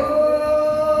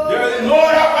 There is no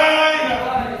other vine.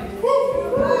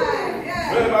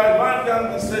 Whereby man can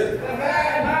be saved.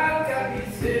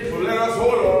 So let us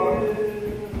hold on.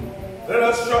 Let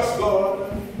us trust God.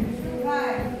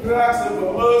 We ask Him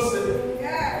for mercy.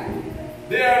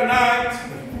 Day and night.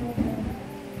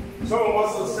 Someone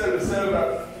wants to say that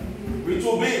we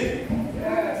too big.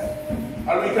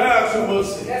 And we can't ask for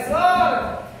mercy. Yes, Lord.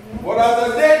 But as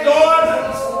the day dawned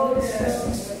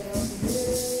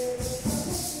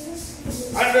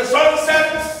and the sun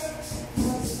sets,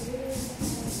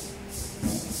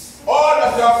 all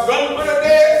that you have done for the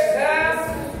day,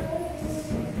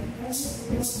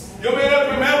 you may not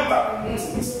remember.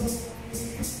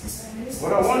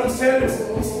 But I want to tell you,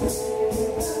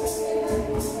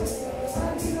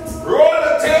 roll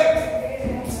the tape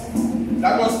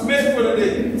that was made for the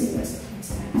day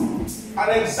and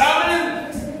examine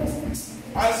it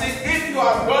and see if you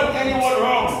have done anyone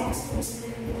wrong.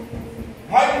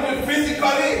 Might it be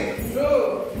physically,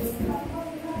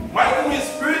 might it be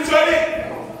spiritually,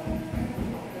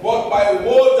 but by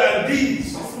words and deeds.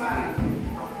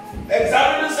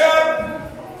 Examine yourself,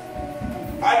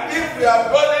 and if you have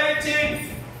done anything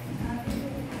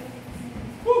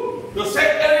to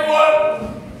set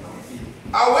anyone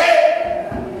away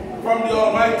from the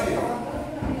Almighty.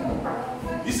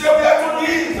 He said we have to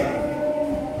knees.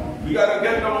 We got to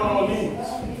get down on our knees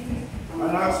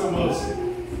and ask for mercy.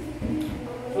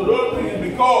 So don't think it's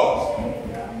because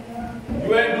you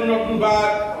ain't doing nothing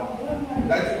bad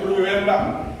that you could remember.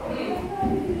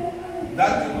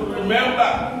 That you could remember.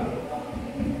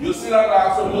 You still have to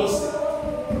ask for mercy.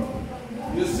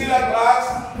 You still have to ask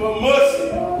for mercy.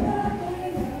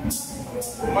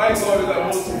 My God is a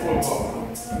merciful God.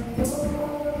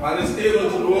 And is able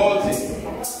to do all things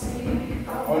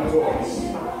unto us.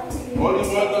 All He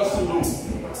wants us to do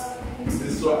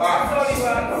is to ask.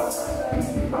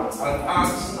 And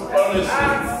ask honestly.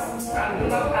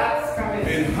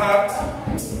 In heart,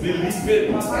 believing.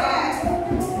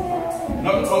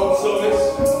 Not out service.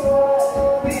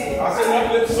 I said not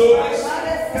lip service.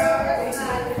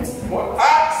 But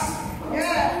ask.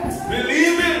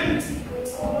 Believing.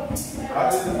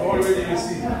 That it is already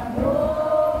received.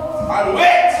 And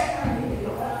wait.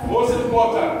 Most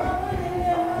important.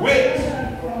 Wait.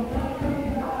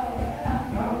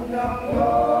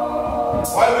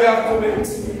 Why we have to wait?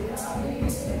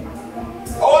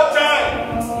 Our time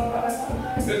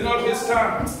is not His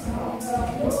time.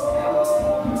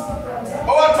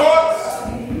 Our thoughts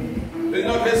is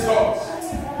not His thoughts.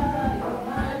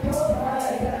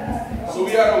 So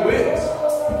we are to wait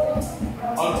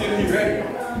until He's ready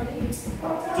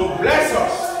to bless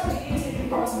us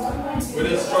with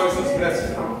His choicest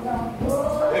blessing.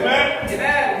 Amen?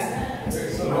 Amen.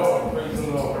 Praise the Lord. Praise the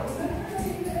Lord.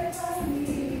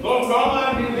 Come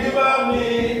and deliver me.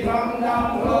 Come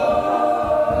down,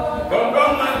 Lord.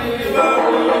 Come and deliver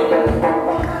me.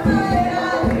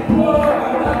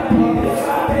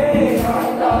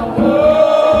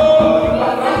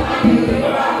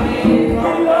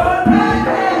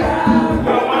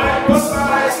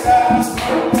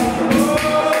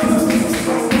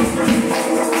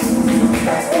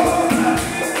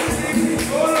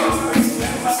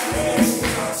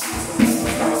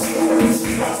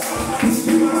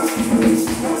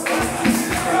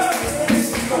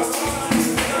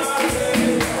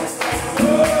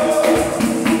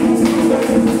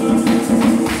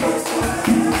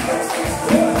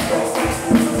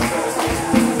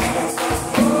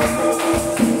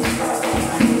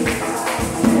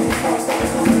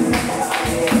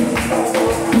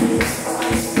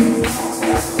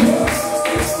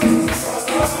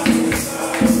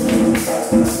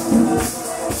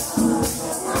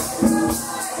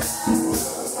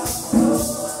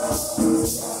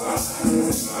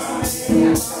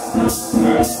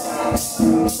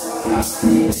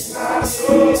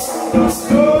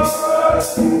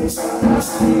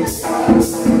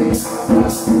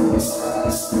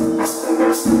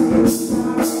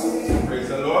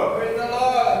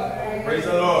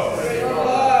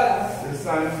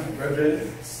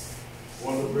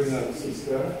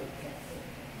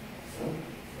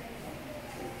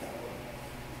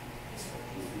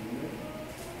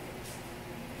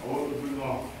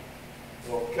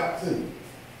 Captain.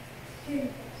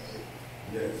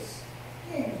 Yes.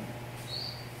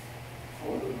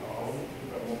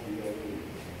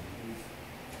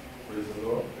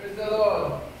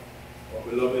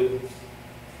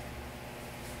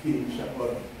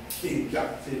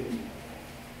 captain.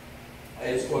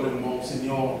 I just call him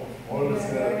Monsignor, all this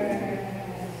kind of thing.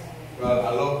 Well, I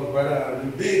love the brother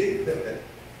and the big,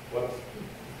 but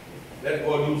let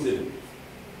God use him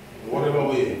in whatever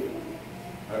way.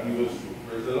 And he was true.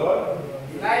 Praise the Lord.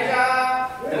 Elijah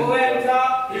went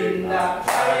up in the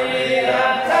chariot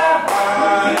of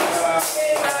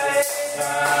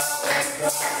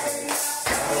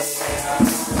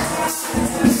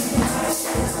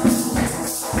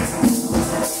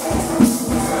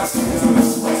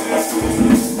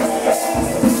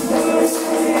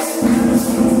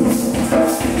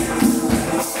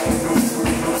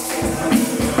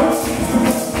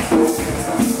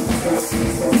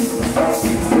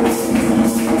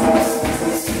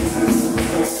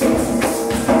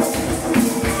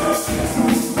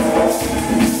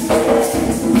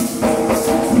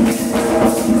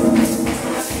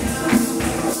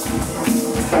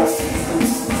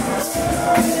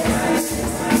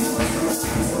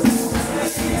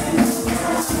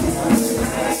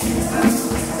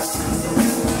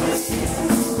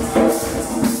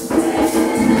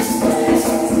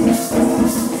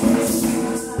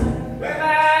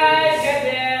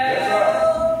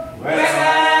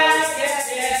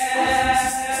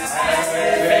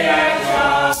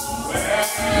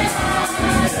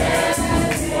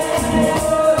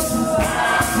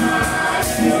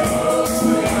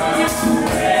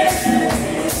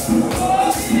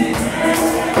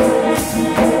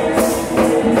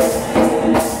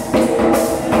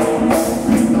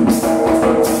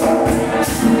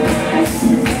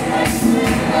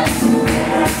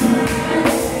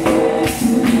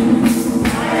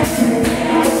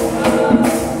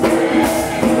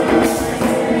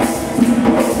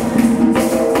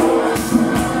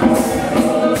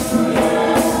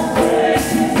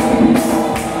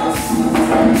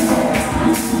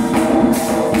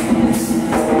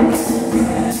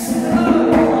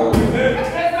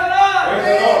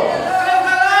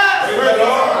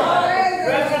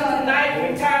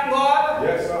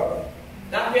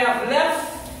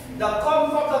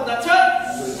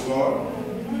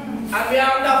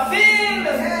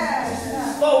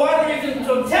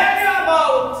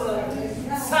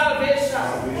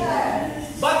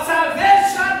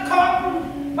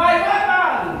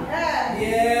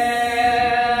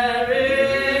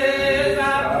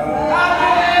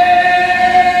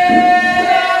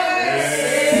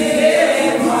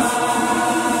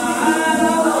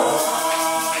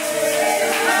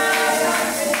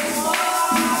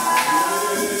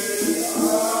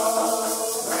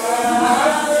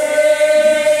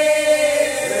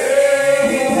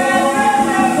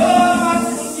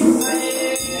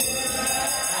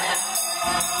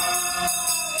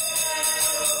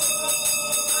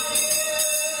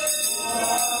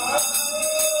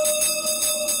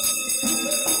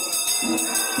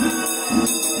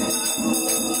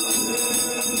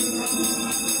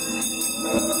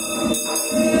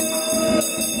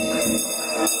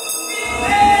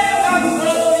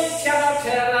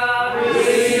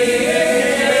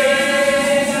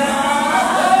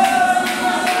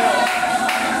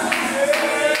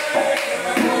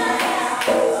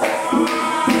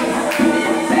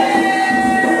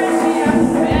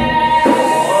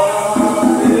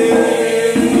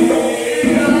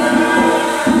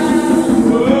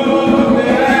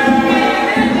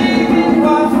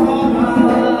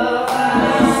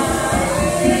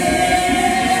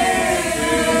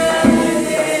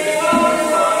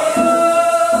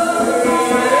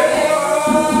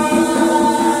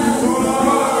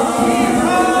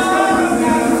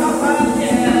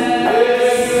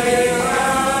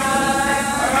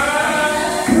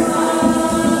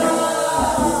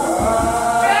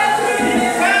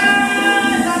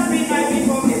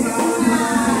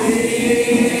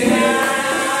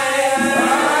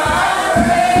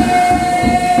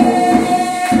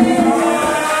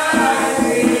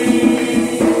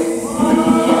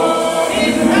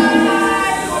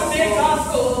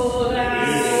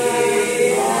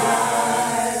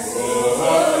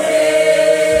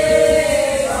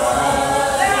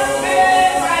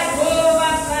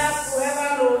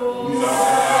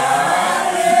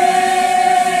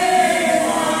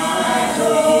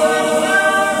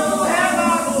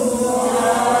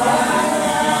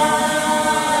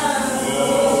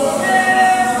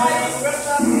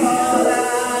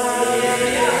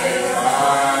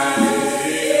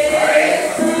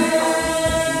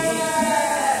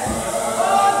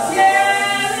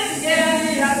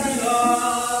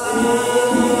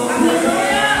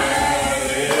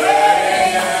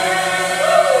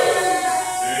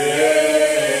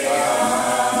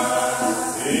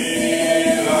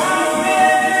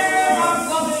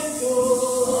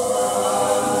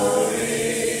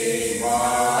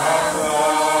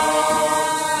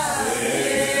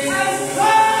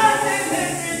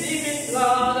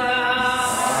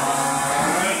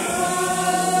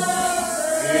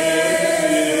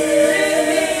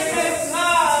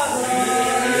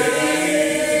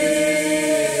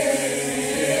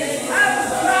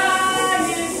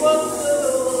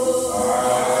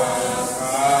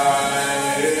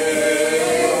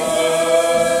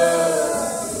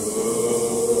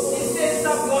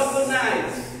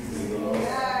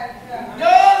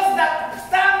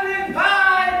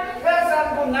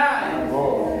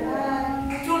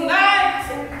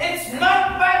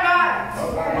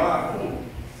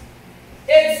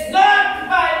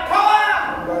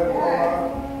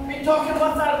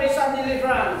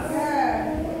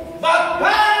deliverance. But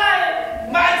by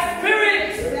my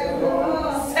spirit,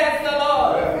 says the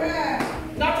Lord.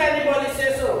 Not anybody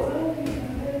says so.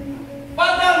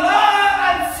 But the Lord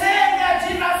and Savior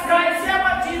Jesus Christ, hear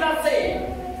what Jesus said.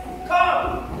 Come.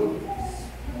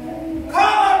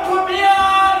 Come unto me,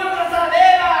 all you that are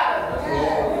labored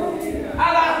and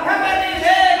are heavily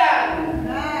laden,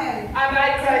 and I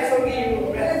Christ will give you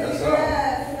rest.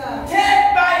 Take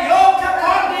my yoke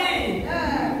upon thee,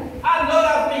 and learn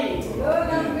of me.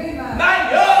 My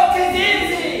yoke is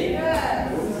easy,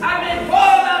 and my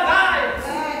burden are light,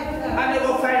 and you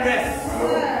will find rest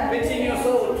within your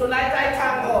soul. Tonight I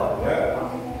thank God.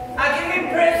 I give him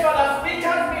praise for the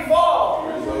speakers before.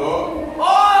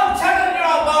 All telling you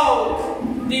about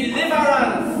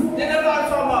deliverance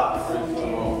from us.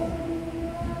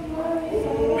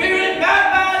 We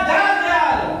remember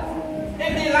Daniel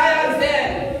in the lion's den.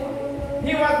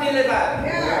 He was delivered.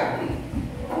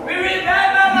 We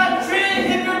remember the three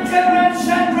Hebrew children,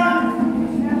 Shadrach,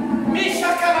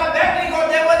 Meshach, and Abednego.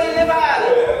 They were delivered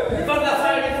from the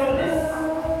fiery furnace.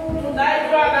 Tonight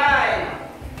you and I,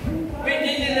 we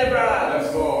need deliverance.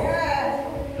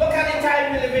 Look at the time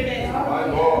we're living in.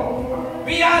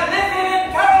 We are living in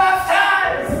perilous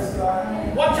times.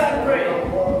 Watch and pray.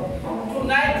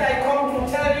 Tonight I come to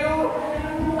tell you,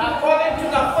 according to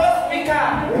the first speaker,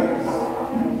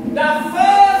 the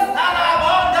first Adam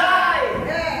all died,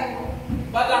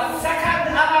 but the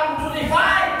second Adam to the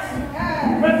fight.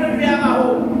 Brethren, we have a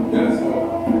hope.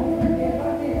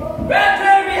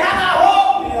 Brethren, we have a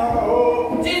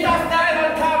hope. Jesus died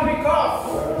on Calvary cross.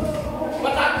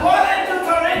 But according to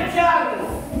Corinthians,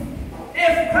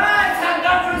 if Christ had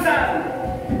not risen,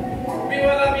 we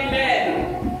would have been men.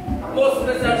 Most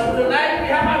miserable. Tonight we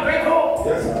have a great hope.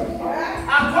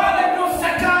 According to 2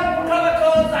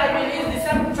 Chronicles, I believe the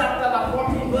 7th chapter, the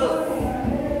 14th verse.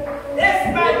 If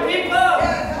my people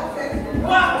who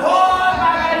are called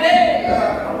by my name,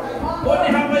 only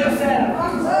humble yourself,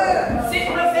 seek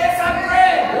my face and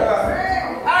pray,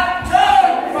 and turn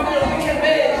from your wicked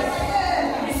ways,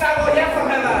 he shall go here from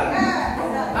heaven,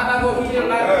 and I will heal your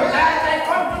life. Tonight I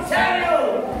come to tell you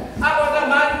about the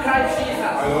man Christ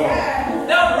Jesus,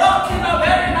 the rock in the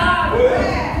very man,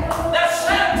 the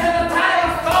strength in the time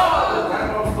of God,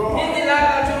 in the land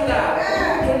of Judah.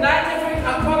 Tonight, if we,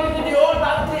 according to the old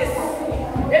Baptist,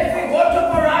 if we go to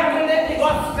correct the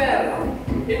gospel,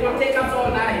 it will take us all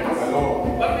night.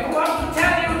 But we come to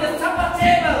tell you the supper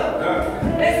table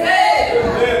is made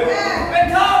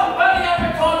without money and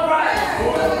without price.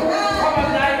 Come on,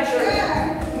 nine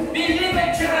children. Believe it,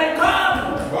 children,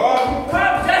 come.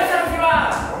 Come just as you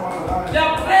are. The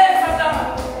place of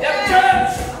the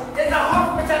church is a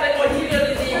hospital that will heal your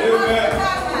disease.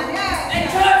 The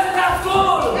church is a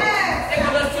school. They're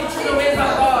going to teach you the ways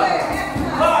of God.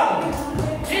 Come.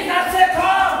 Jesus said,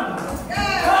 come.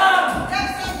 Come.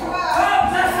 Come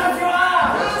just as you are.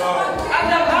 And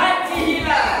the mighty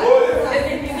healer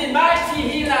is the mighty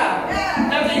healer.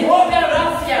 And the Holy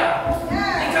Raphael.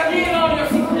 He can heal all your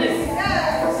sickness.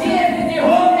 He is the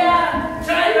Holy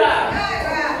Jireh.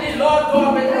 The Lord God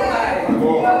will provide.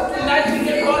 Tonight we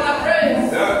give God a praise.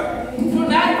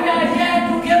 Tonight we are here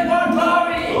to give God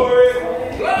glory.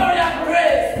 Glory and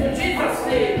praise to Jesus'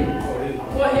 name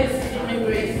for his healing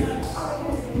grace.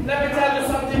 Let me tell you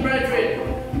something, brethren.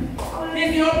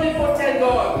 He's the omnipotent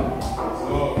God.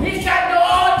 He can do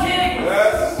all things.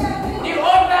 The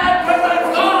omnipotent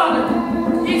God.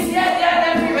 He's here, there, and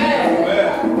everywhere.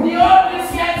 The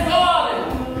omniscient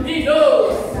God. He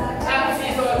knows and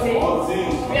sees all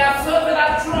things. We are serving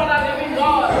a true and a living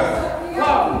God.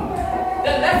 Come.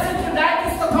 The lesson tonight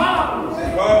is to come.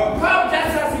 Come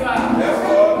just as you are.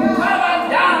 Come and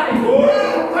die.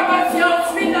 Come and see how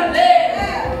sweet the name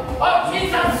of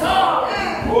Jesus' song.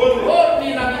 Hold me,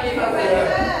 my believers.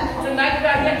 Tonight we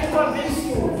are here to convince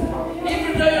you.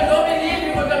 Even though you don't believe,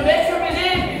 we're going to make you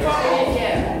believe before we leave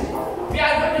here. We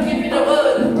are going to give you the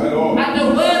word. And the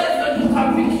word is going to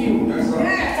convict you.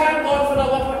 Thank God for the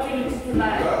opportunity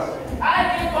tonight. I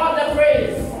give God the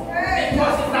praise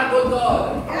because it's a good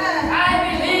God.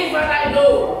 I believe and I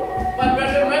know. But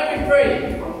brethren, when we pray,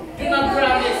 do not pray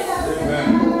amiss.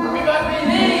 Because we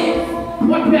believe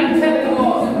what we are telling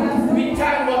God. We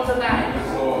thank God tonight.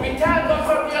 We thank God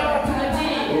for the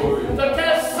opportunity to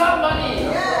tell somebody,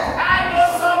 I know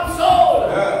some soul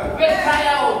will cry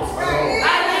out.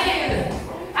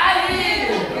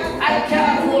 I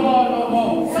cannot hold on no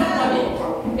more. Somebody,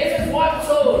 if it's one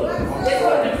soul, it's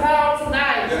going to cry out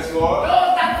tonight.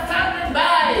 Those that standing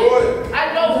by,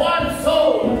 I know one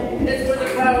soul is going to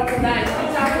cry out tonight. We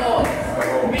thank God.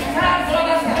 We thank God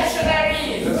as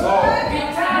missionaries. We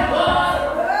thank God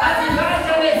as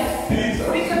evangelists.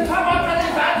 We can come out and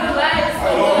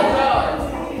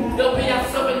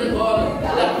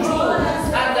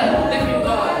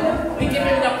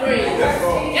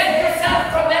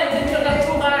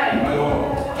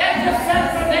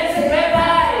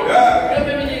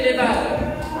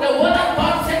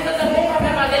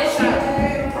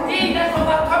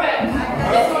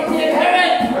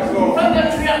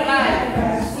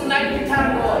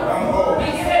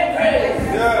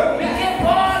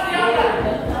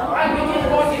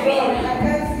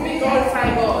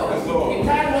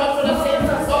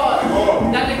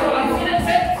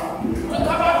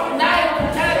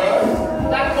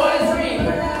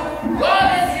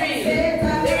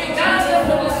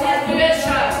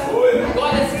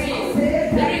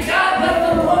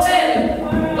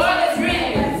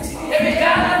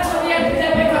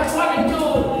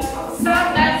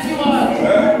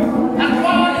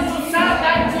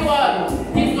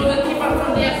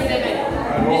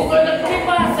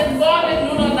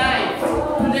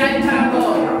I thank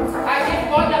God. I give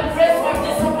God the praise for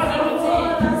this opportunity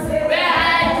where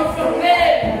I could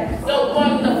proclaim the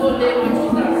wonderful name of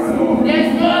Jesus.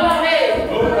 There's no other way.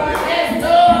 There's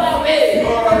no other way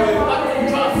but to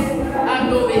trust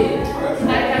and obey.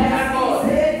 Like I thank God.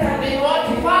 May God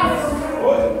depart.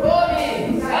 Holy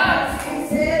God.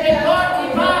 May God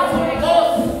depart from the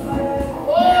Ghost.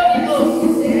 Holy Ghost.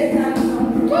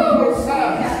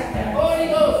 Holy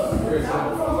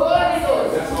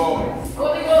Ghost.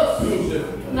 Holy Ghost.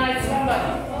 Tonight,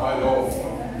 somebody.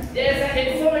 There's an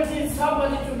infirmity in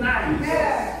somebody tonight.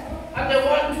 And they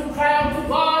want to cry out to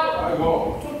God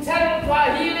to tell him for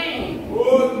healing.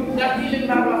 That healing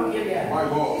power of Gilead.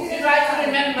 If I can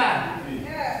remember,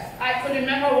 I could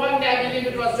remember one day, I believe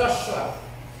it was Joshua.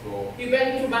 He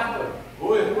went to battle.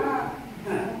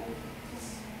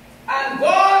 And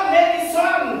God made his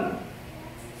son.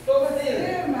 So still.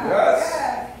 Yes.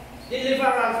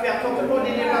 Deliverance. We are talking about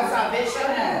deliverance, salvation.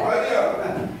 Right here.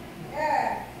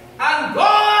 And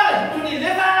God, to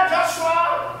deliver Joshua,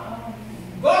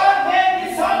 God made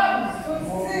his son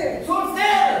stood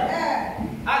still.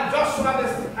 And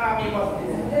Joshua's army was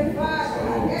there.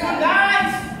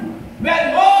 Tonight, when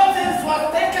Moses was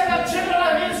taking the children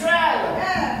of Israel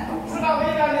through the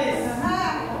wilderness,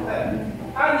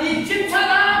 and the Egyptian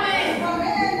army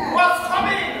was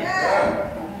coming,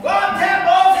 God tell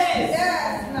Moses,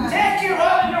 take your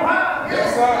rod in your hand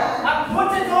and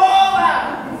put it over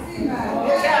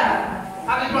the camp.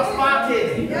 And it was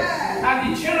parted. And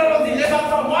the children was delivered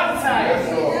from one side,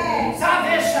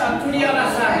 salvation to the other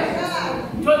side.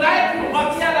 Tonight, we are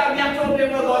talking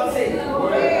about God says.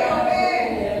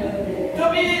 To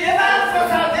be delivered from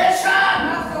salvation,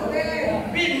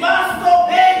 we must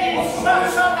obey the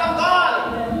instructions of God.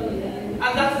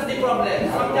 And that is the problem.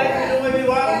 Sometimes we do what we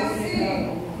want.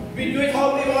 We do it how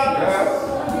we want.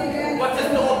 But it's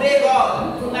to obey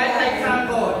God. Tonight I thank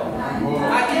God.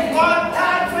 I give God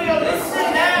thanks for your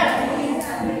listening there.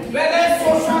 Whether it's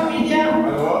social media,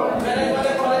 whether it's what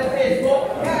they call it, Facebook,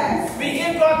 we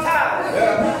give God thanks.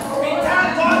 We thank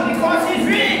God because He's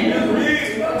real.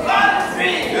 God is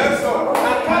real.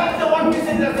 According to what we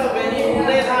said, there's a very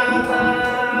good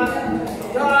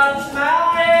touch my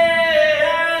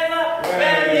hand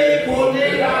when He put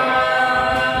it on.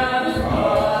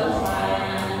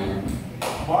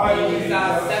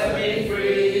 Jesus set me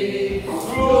free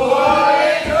through all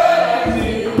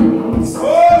eternity.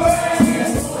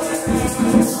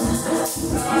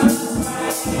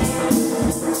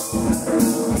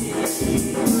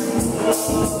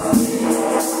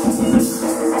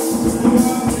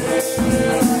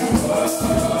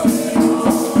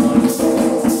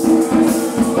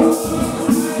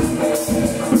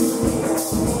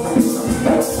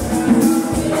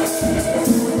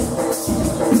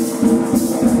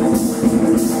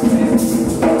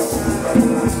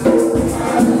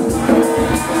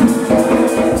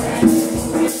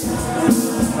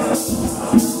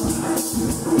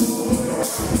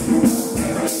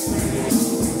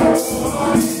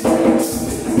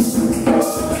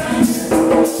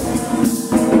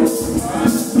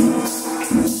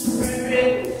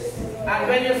 And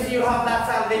when you see you have that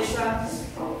salvation,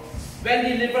 when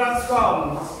deliverance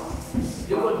comes,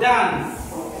 you could dance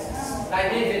like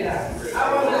David dance. I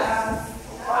want to dance.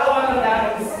 I want to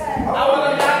dance. I want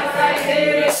to dance like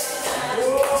David. I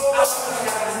want to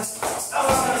dance. I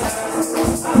want to dance.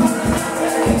 I want to dance.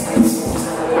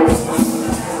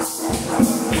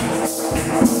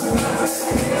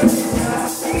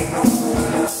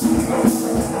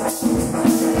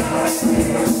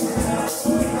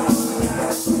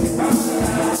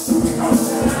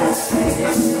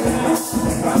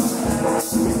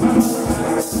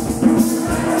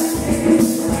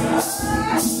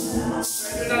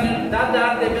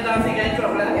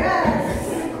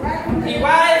 The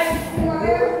wife,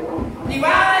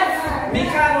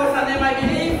 Michael was her name, I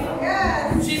believe.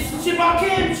 She mocked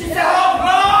him. She said, oh,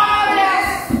 glorious!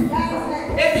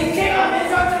 If the king of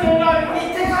Israel to the Lord, he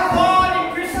take a hold in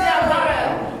priestly apparel.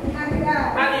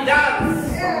 And he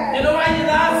danced. You know why he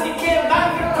danced? He came back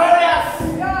victorious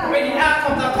with the ark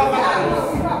of the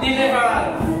covenant,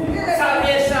 deliverance,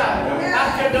 salvation,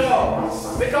 at your door,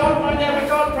 without money,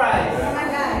 without price.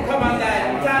 Come on, guys.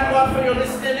 We thank God for your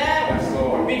listening there.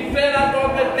 We pray that God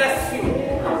will bless you.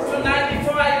 Tonight,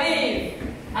 before I leave,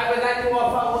 I would like to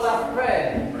offer a word of prayer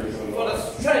for the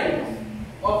strength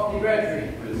of the brethren.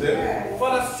 For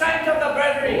the strength of the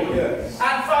brethren.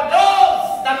 And for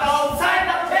those that are outside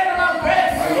the table of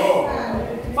grace.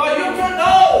 For you to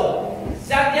know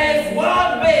that there is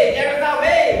one way, there is a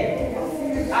way,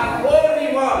 and only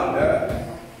one.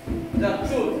 The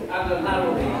truth and the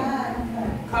narrow way.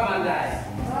 Come and die.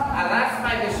 I'll ask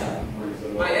my bishop,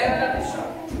 my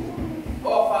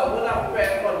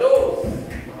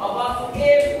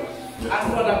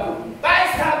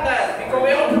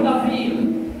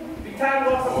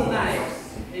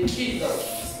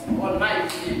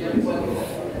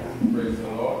Praise the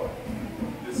Lord.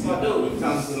 This is we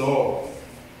thank the Lord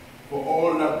for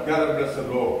all that God bless the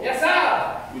Lord. Yes,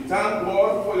 sir. We thank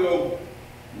God for your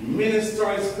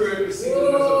ministering spirit this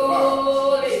evening,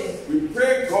 Father. We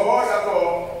pray, God, that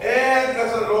our ears,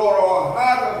 blessed Lord, our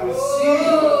heart that receive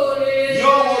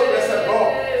your word, blessed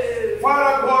Lord.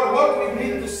 Father God, what we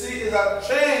need to see is a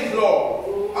change, Lord.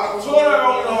 A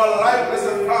turnaround in our life,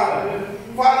 blessed Father.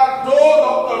 Father, those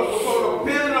of the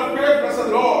building of grace, blessed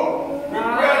Lord, we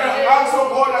pray and ask, oh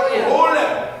God, that you hold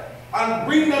them and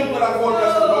bring them to the fold,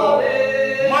 blessed Lord.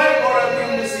 My God, I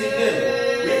bring this evening.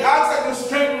 We ask that you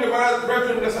strengthen the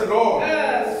brethren, blessed Lord.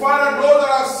 Father, those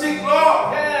that are sick,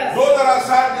 Lord, those that are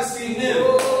sad this evening,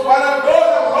 Father, those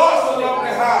that have lost the love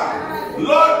they have,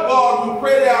 Lord God, we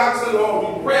pray their hearts, Lord.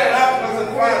 We pray and ask,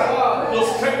 blessed Father, to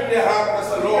strengthen their hearts,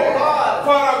 blessed Lord.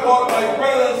 Father God, my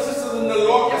brothers and sisters in the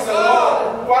Lord, blessed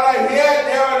Lord, Father, here,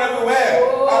 there, and everywhere,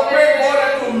 I pray, God,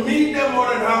 that you meet them more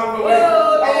than half the way.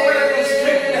 I pray that you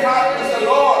strengthen their hearts, blessed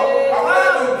Lord. I pray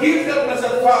that you give them,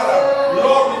 blessed Father,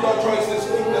 Lord, with your choices,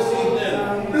 this evening.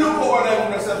 Look over them,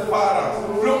 blessed Father.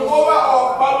 Look over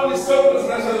our family circles,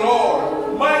 blessed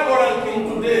Lord. My God and King,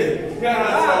 today, hear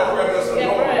us our prayer, blessed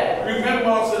Lord.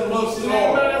 Remember us in mercy,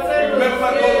 Lord. Remember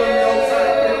those on the outside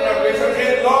of the grace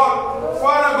again, Lord.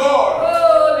 Father God,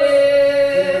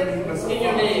 in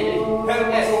your name, help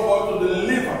us, oh God, to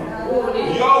deliver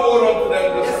your word unto them,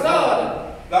 blessed Lord,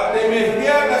 that they may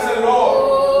hear, blessed Lord,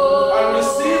 and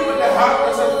receive with the heart,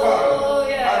 blessed Father,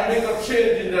 and make a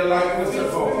change in their life,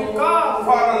 blessed Lord.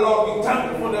 Father, Lord, we thank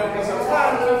you for them, blessed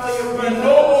Father. We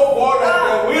know, oh God, that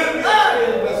there will be a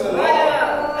change, blessed Lord.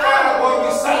 Father God, we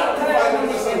sanctify them,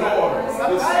 blessed Lord.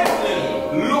 This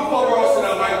evening, look over us in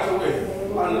a mighty way.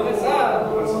 And look over us,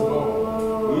 blessed Lord.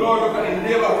 Lord, look at the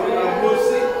neighborhood and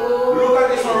mercy. Look at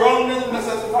the surroundings,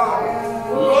 blessed Father.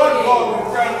 Lord God, we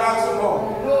pray and ask,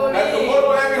 Lord, that you go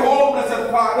to every home,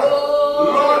 blessed Father.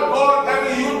 Lord God,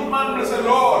 every youth man, blessed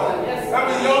Lord.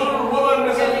 Every young woman,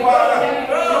 blessed Father.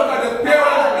 Look at the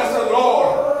parents, blessed Lord.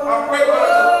 I pray, God,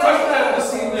 that you touch them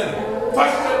this evening.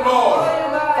 Touch them, Lord.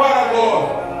 Father God,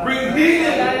 bring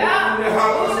healing in the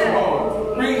heart, blessed Lord.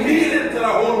 Bring healing to the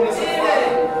home, blessed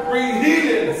Father. Bring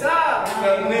healing in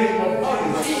the name of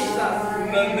Jesus. In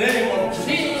the name of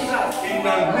Jesus. In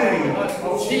the name of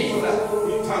Jesus.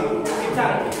 We thank you. We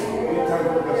thank you. We thank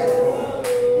you, blessed Lord.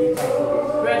 We thank you.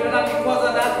 Brethren, not because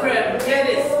of that prayer. Hear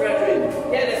this, brethren.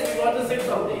 Hear this. We want to say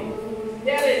something.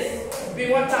 Hear this. We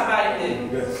want to bind it.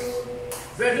 Yes.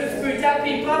 Brethren, spiritual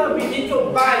people, we need to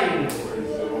bind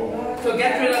to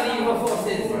get rid of the evil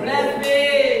forces. Bless me.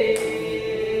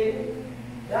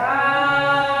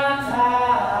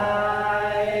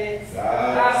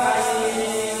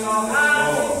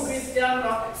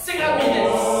 Sing a minute.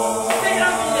 Sing a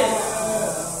minute.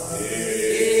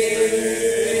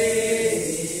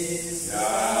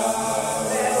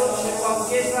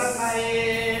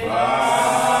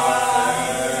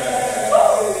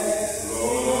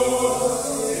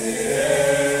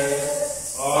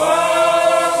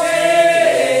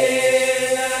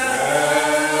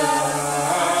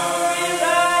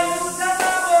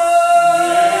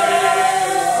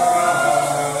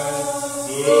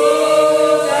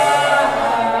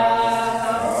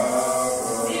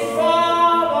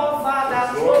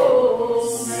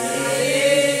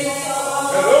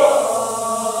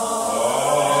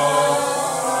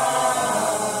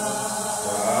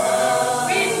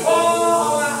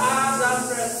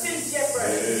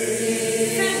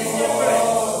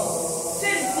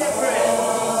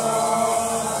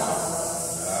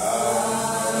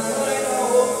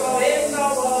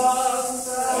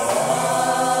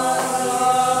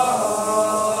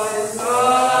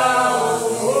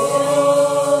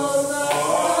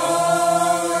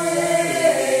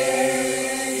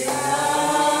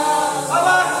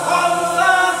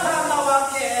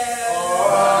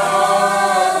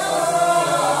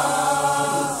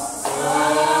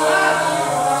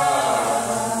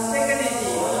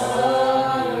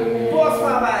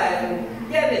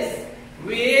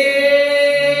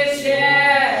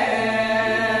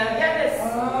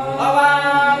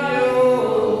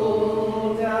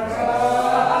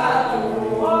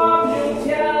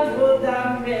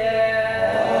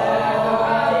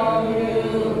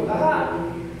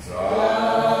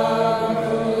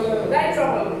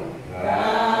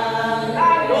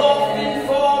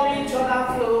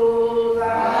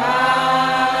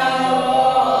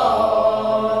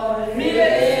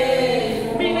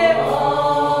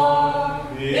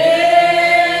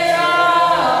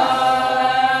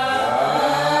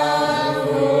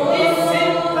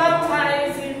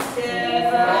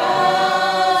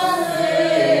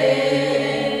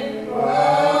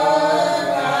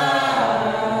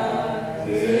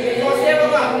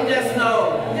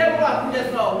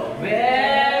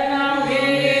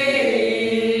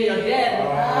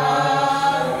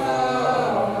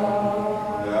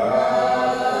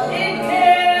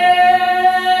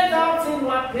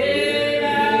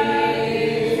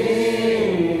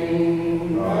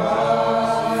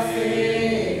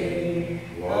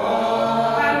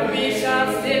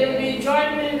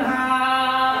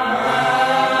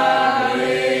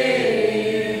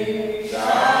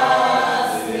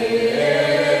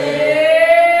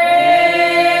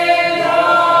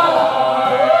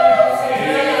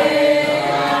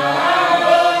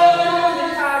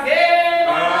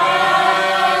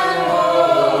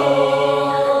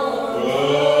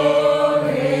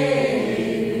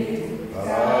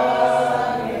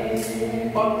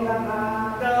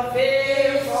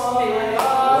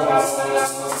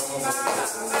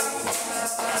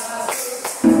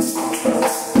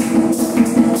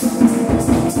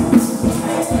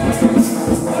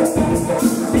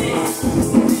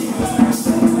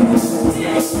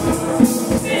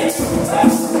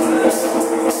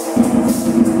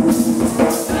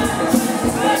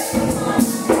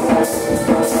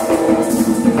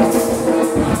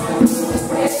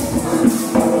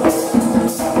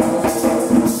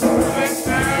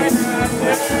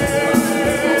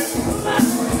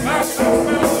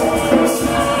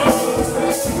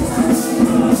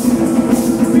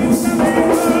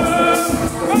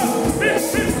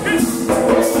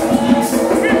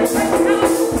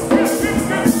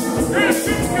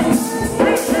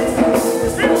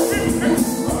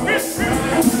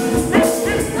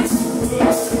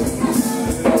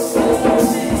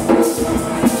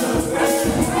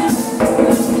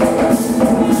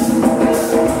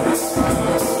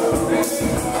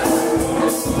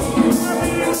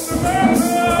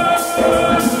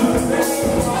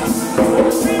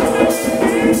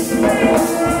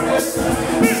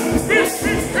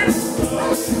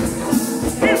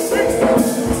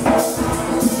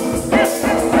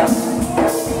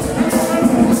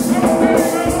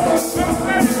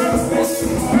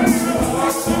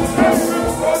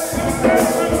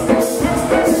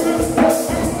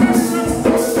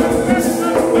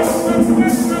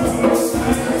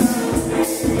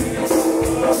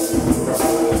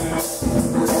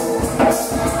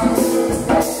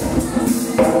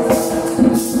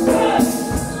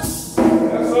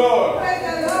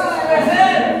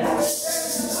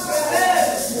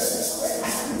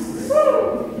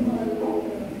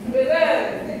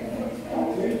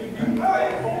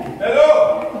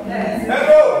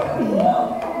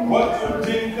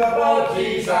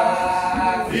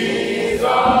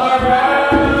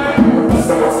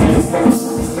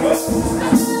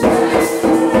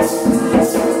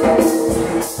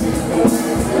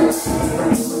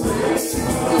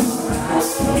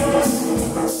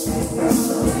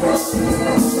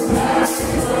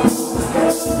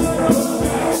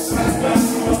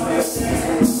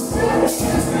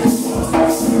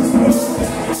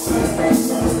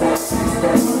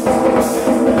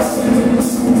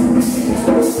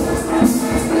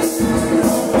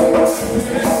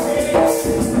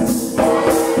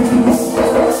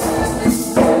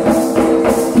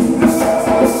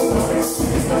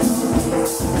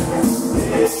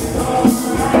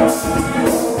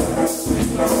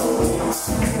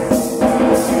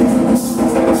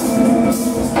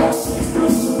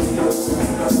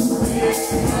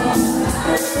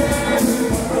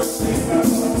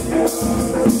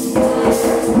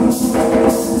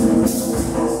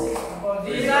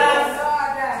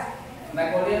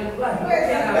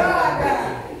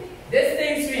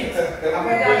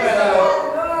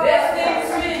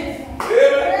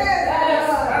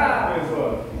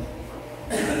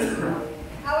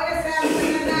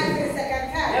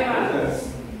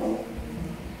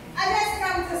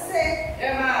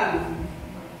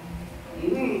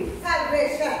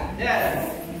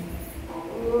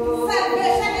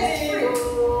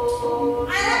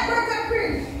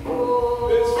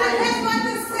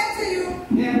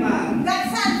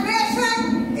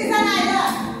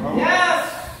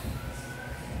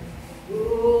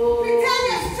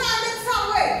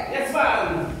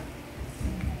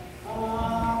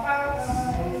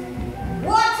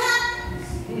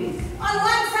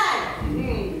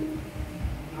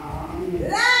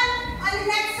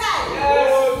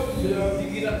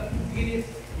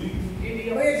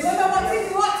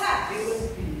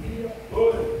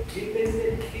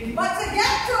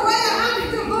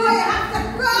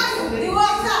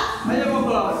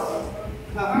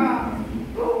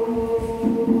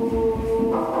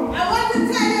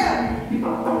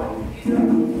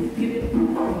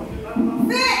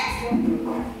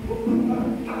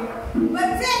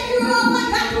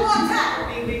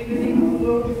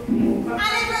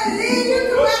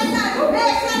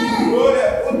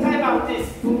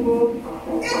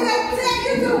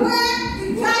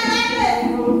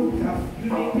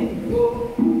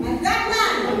 And that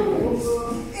man